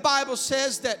then the Bible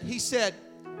says that he said,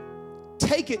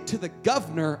 take it to the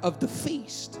governor of the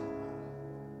feast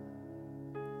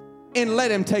and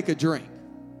let him take a drink.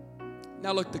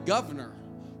 Now look, the governor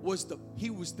was the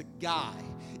guy.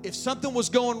 If something was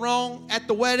going wrong at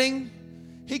the wedding,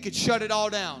 he could shut it all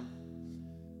down.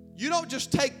 You don't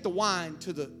just take the wine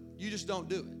you just don't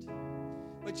do it.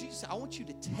 But Jesus said, I want you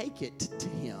to take it to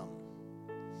him.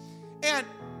 And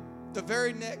the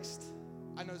very next,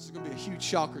 I know this is going to be a huge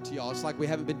shocker to y'all. It's like we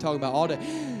haven't been talking about all day.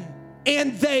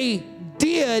 And they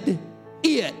did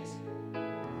it.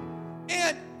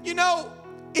 And, you know,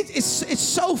 it's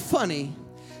so funny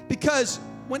because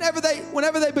whenever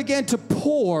they began to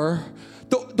pour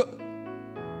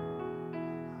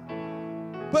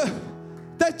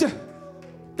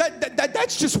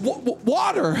that's just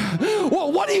water.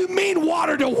 Well, what do you mean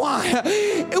water to wine?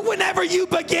 Whenever you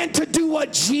begin to do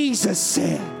what Jesus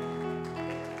said.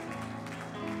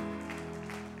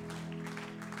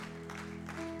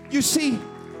 You see,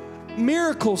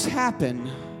 miracles happen.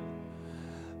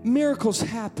 Miracles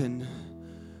happen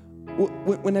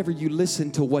whenever you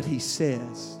listen to what he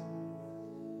says.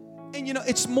 And you know,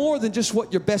 it's more than just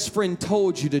what your best friend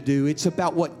told you to do. It's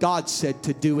about what God said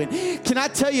to do. And can I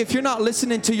tell you, if you're not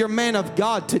listening to your man of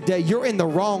God today, you're in the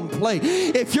wrong place.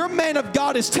 If your man of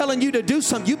God is telling you to do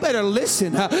something, you better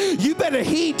listen. You better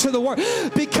heed to the word,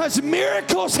 because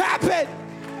miracles happen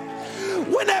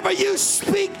whenever you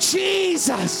speak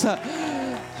Jesus.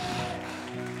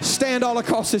 Stand all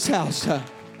across this house.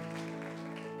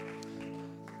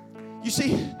 You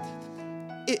see,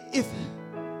 if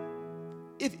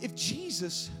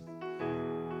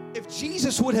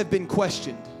Jesus would have been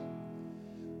questioned,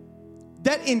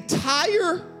 that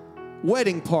entire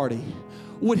wedding party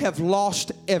would have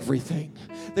lost everything.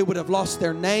 They would have lost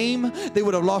their name. They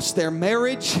would have lost their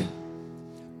marriage.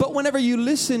 But whenever you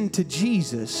listen to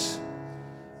Jesus,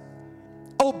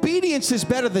 obedience is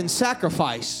better than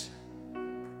sacrifice.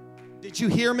 Did you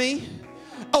hear me?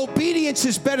 Obedience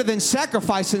is better than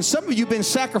sacrifice, and some of you have been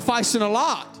sacrificing a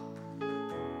lot.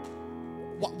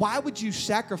 Why would you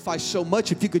sacrifice so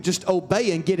much if you could just obey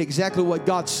and get exactly what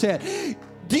God said?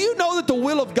 Do you know that the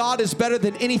will of God is better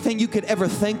than anything you could ever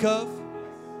think of?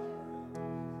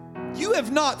 You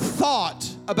have not thought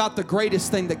about the greatest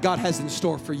thing that God has in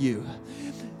store for you.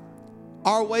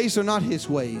 Our ways are not His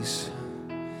ways.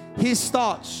 His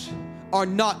thoughts are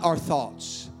not our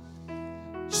thoughts.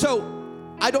 So,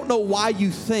 I don't know why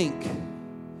you think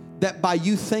that by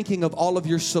you thinking of all of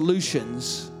your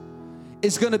solutions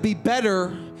is going to be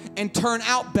better and turn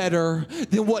out better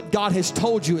than what God has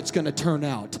told you it's going to turn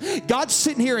out. God's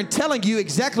sitting here and telling you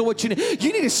exactly what you need.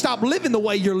 You need to stop living the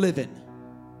way you're living.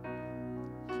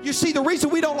 You see, the reason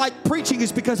we don't like preaching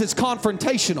is because it's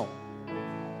confrontational.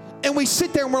 And we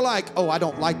sit there and we're like, oh, I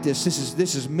don't like this.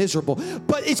 This is miserable.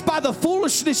 But it's by the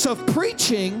foolishness of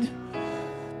preaching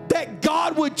that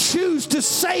God would choose to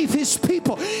save His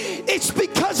people. It's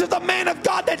because of the man of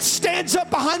God that stands up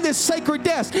behind this sacred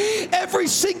desk every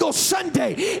single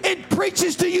Sunday and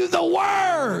preaches to you the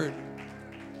Word.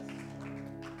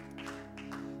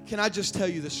 Can I just tell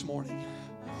you this morning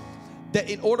that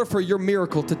in order for your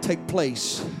miracle to take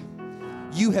place,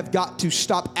 you have got to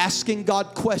stop asking God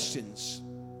questions.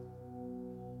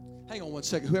 Hang on one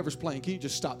second. Whoever's playing, can you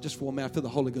just stop just for 1 minute? I feel the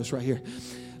Holy Ghost right here.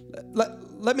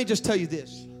 Let me just tell you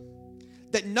this.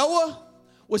 That Noah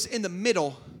was in the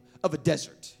middle of a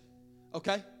desert.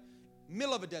 Okay?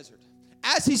 Middle of a desert.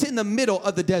 As he's in the middle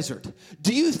of the desert,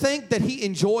 do you think that he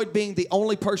enjoyed being the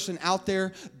only person out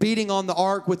there beating on the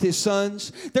ark with his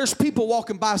sons? There's people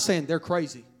walking by saying they're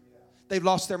crazy. They've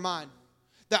lost their mind.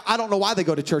 I don't know why they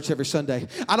go to church every Sunday.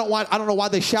 I don't know why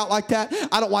they shout like that.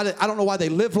 I don't know why they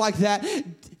live like that.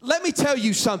 Let me tell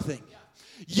you something.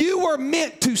 You were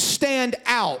meant to stand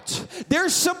out.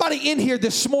 There's somebody in here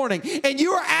this morning, and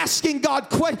you are asking God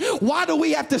questions. Why do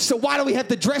we have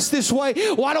to dress this way?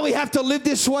 Why do we have to live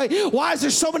this way? Why is there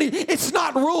so many? It's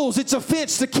not rules. It's a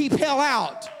fence to keep hell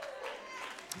out.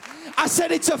 I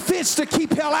said it's a fence to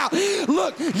keep hell out.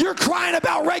 Look, you're crying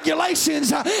about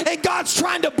regulations, and God's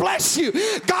trying to bless you.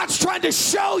 God's trying to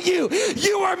show you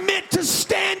you are meant to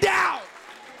stand out.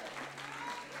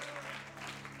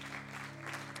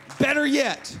 Better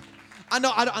yet, I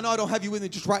know I don't have you with me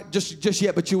just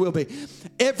yet, but you will be.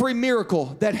 Every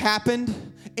miracle that happened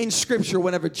in Scripture,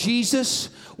 whenever Jesus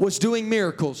was doing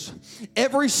miracles,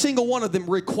 every single one of them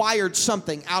required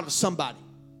something out of somebody.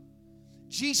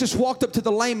 Jesus walked up to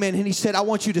the lame man and He said, I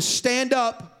want you to stand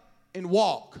up and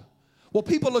walk. Well,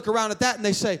 people look around at that and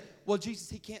they say, well, Jesus,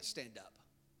 he can't stand up.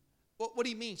 What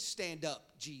do you mean stand up,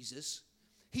 Jesus?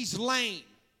 He's lame.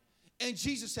 And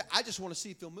Jesus said, I just want to see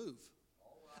if he'll move.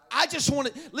 I just want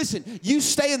to, listen, you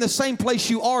stay in the same place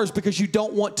you are is because you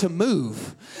don't want to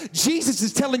move. Jesus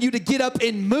is telling you to get up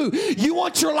and move. You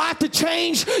want your life to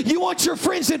change? You want your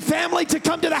friends and family to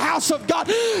come to the house of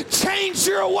God? Change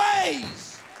your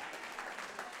ways.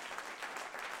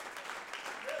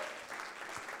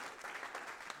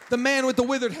 The man with the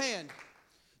withered hand,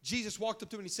 Jesus walked up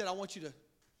to him and He said, I want you to.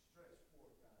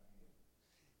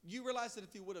 You realize that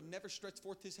if He would have never stretched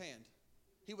forth His hand,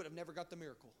 he would have never got the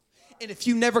miracle. And if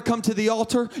you never come to the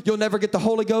altar, you'll never get the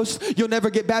Holy Ghost. You'll never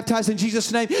get baptized in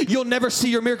Jesus' name. You'll never see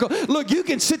your miracle. Look, you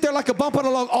can sit there like a bump on a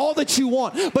log all that you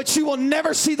want, but you will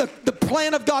never see the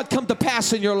plan of God come to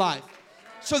pass in your life.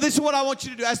 So this is what I want you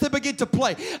to do. As they begin to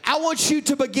play, I want you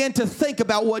to begin to think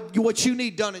about what you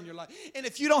need done in your life. And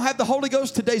if you don't have the Holy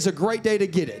Ghost, today's a great day to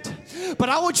get it. But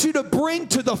I want you to bring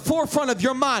to the forefront of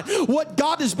your mind what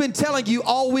God has been telling you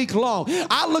all week long.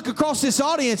 I look across this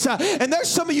audience, and there's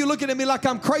some of you looking at me like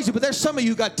I'm crazy, but there's some of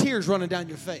you who got tears running down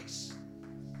your face.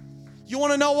 You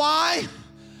want to know why?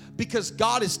 Because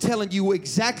God is telling you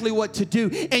exactly what to do,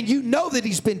 and you know that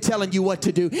He's been telling you what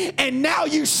to do, and now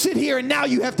you sit here and now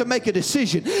you have to make a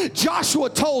decision. Joshua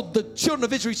told the children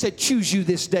of Israel, he said, choose you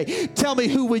this day. Tell me,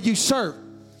 who will you serve?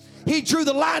 He drew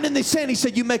the line in the sand. He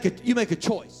said, you make a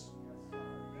choice.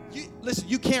 Listen,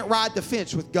 you can't ride the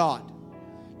fence with God.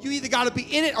 You either got to be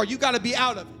in it or you got to be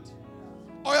out of it,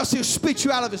 or else He'll spit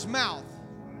you out of His mouth.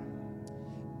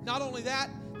 Not only that,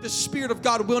 the Spirit of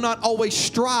God will not always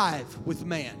strive with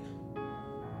man.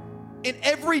 And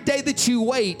every day that you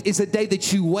wait is a day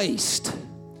that you waste.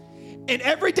 And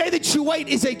every day that you wait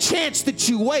is a chance that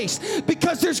you waste.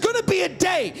 Because there's going to be a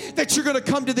day that you're going to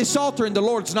come to this altar and the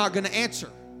Lord's not going to answer.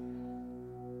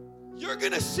 You're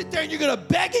going to sit there and you're going to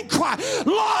beg and cry,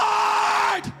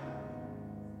 Lord!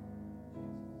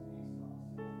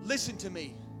 Listen to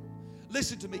me.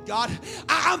 Listen to me, God.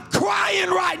 I'm crying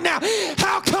right now.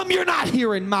 How come you're not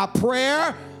hearing my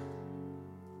prayer?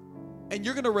 And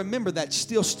you're going to remember that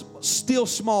still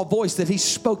small voice that He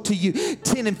spoke to you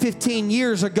 10 and 15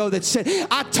 years ago that said,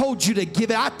 I told you to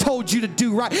give it. I told you to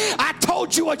do right. I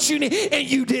told you what you need, and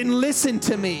you didn't listen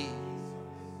to me.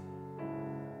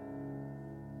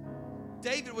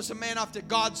 David was a man after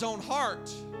God's own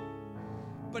heart,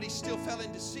 but he still fell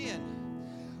into sin.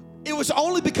 It was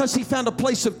only because he found a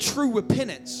place of true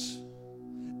repentance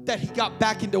that he got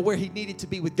back into where he needed to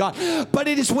be with God. But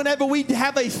it is whenever we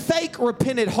have a fake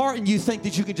repentant heart and you think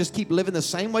that you can just keep living the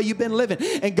same way you've been living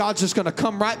and God's just going to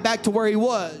come right back to where He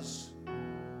was.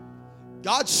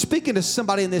 God's speaking to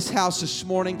somebody in this house this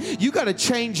morning. You got to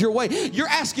change your way. You're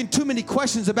asking too many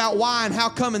questions about why and how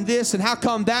come and this and how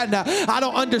come that. And I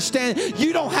don't understand.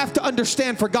 You don't have to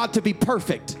understand for God to be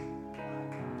perfect.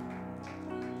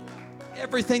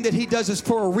 Everything that He does is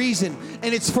for a reason,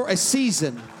 and it's for a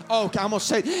season. Oh, okay, I'm going to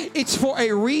say it's for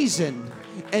a reason,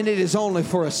 and it is only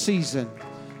for a season.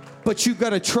 But you've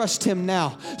got to trust Him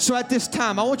now. So at this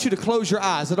time, I want you to close your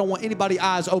eyes. I don't want anybody's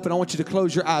eyes open. I want you to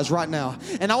close your eyes right now.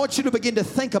 And I want you to begin to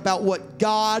think about what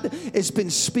God has been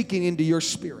speaking into your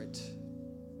spirit.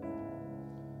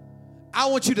 I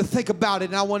want you to think about it,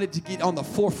 and I want it to get on the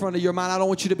forefront of your mind. I don't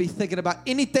want you to be thinking about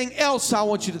anything else. I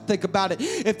want you to think about it.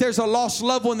 If there's a lost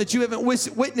loved one that you haven't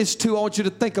witnessed to, I want you to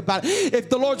think about it. If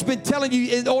the Lord's been telling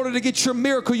you in order to get your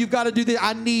miracle, you've got to do this,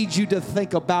 I need you to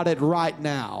think about it right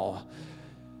now.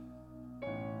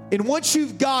 And once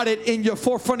you've got it in your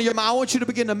forefront of your mind, I want you to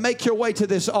begin to make your way to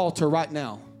this altar right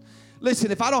now.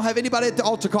 Listen, if I don't have anybody at the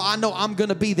altar call, I know I'm going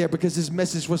to be there because this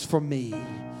message was for me.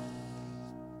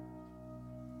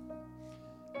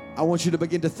 I want you to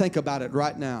begin to think about it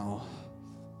right now.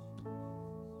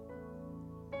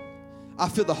 I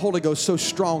feel the Holy Ghost so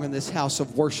strong in this house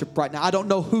of worship right now. I don't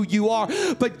know who you are,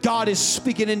 but God is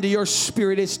speaking into your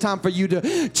spirit. It's time for you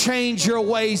to change your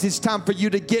ways. It's time for you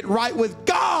to get right with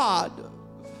God.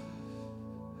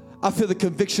 I feel the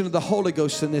conviction of the Holy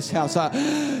Ghost in this house.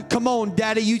 Come on,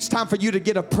 Daddy, it's time for you to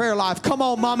get a prayer life. Come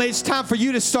on, Mama, it's time for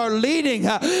you to start leading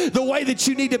the way that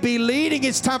you need to be leading.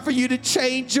 It's time for you to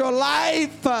change your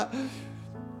life.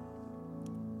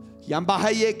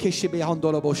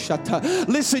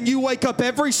 Listen, you wake up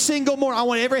every single morning. I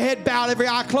want every head bowed, every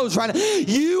eye closed right now.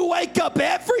 You wake up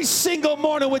every single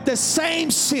morning with the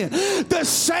same sin, the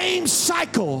same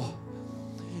cycle.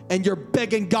 And you're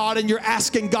begging God and you're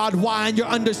asking God why,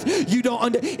 and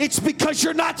it's because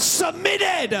you're not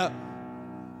submitted.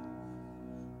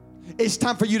 It's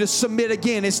time for you to submit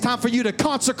again. It's time for you to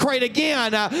consecrate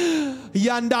again.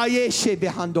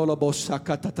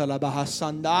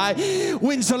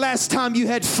 When's the last time you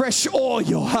had fresh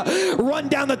oil run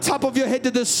down the top of your head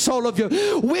to the sole of your...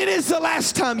 When is the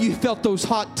last time you felt those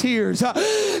hot tears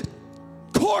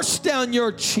course down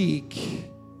your cheek?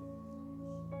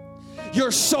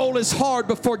 Your soul is hard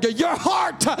before God. Your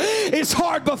heart is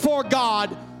hard before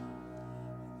God.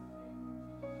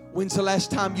 When's the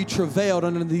last time you travailed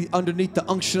underneath the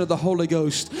unction of the Holy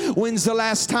Ghost? When's the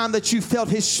last time that you felt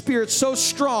His Spirit so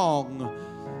strong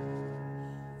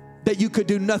that you could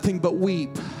do nothing but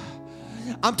weep?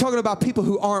 I'm talking about people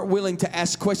who aren't willing to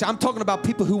ask questions. I'm talking about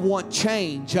people who want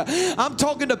change. I'm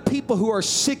talking to people who are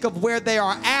sick of where they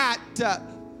are at.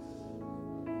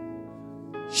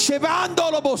 Come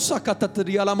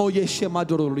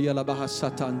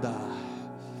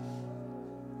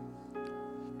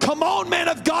on, man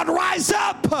of God, rise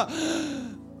up.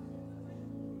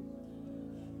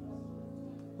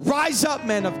 Rise up,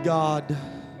 man of God.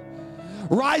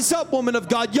 Rise up, woman of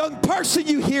God. Young person,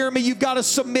 you hear me? You've got to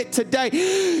submit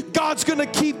today. God's going to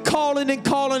keep calling and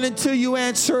calling until you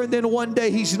answer, and then one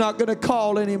day He's not going to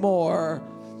call anymore.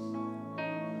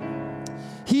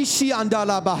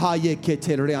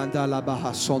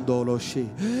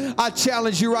 I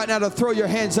challenge you right now to throw your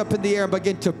hands up in the air and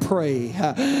begin to pray.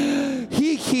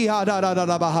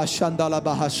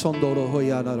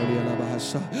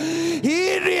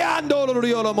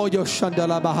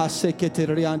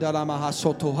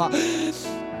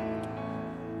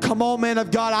 Come on, man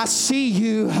of God, I see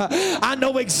you. I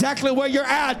know exactly where you're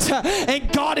at,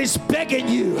 and God is begging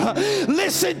you.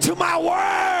 Listen to my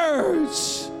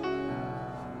words.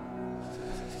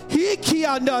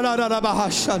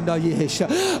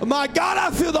 My God,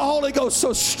 I feel the Holy Ghost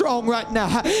so strong right now.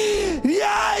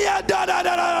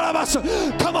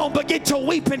 Come on, begin to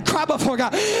weep and cry before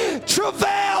God.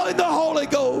 Travail in the Holy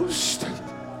Ghost.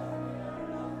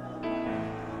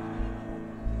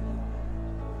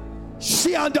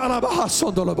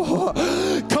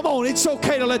 Come on, it's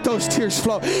okay to let those tears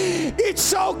flow.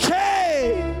 It's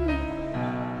okay.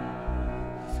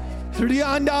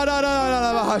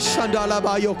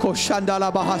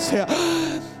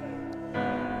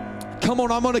 Come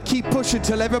on, I'm going to keep pushing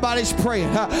till everybody's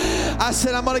praying. I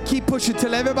said I'm going to keep pushing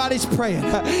till everybody's praying.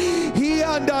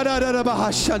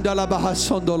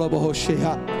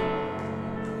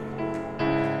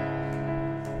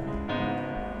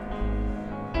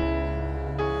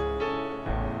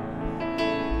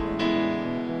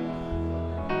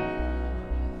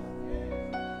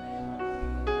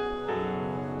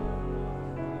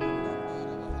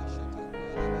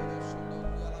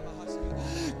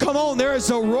 Come on, there is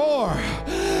a roar.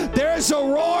 There is a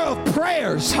roar of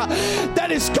prayers that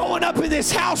is going up in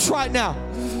this house right now.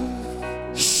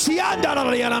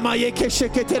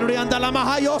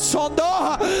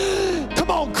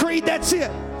 Come on, Creed, that's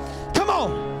it. Come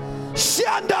on.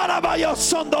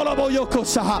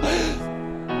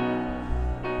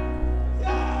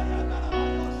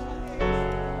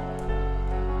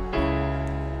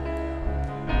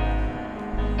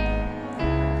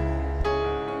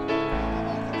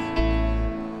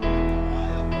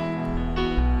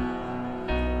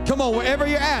 Come on, wherever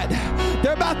you're at,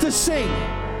 they're about to sing.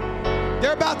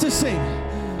 They're about to sing.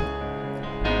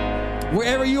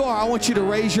 Wherever you are, I want you to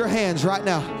raise your hands right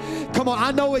now. Come on,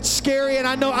 I know it's scary and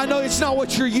I know it's not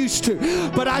what you're used to,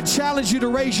 but I challenge you to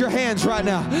raise your hands right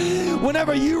now.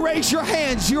 Whenever you raise your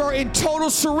hands, you are in total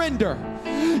surrender.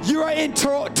 You are in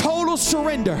total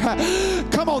surrender.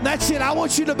 Come on, that's it. I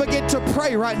want you to begin to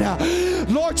pray right now.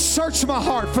 Lord, search my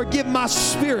heart. Forgive my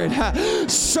spirit.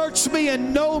 Search me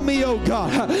and know me, oh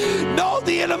God. Know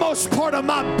the innermost part of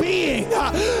my being.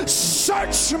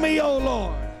 Search me, oh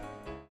Lord.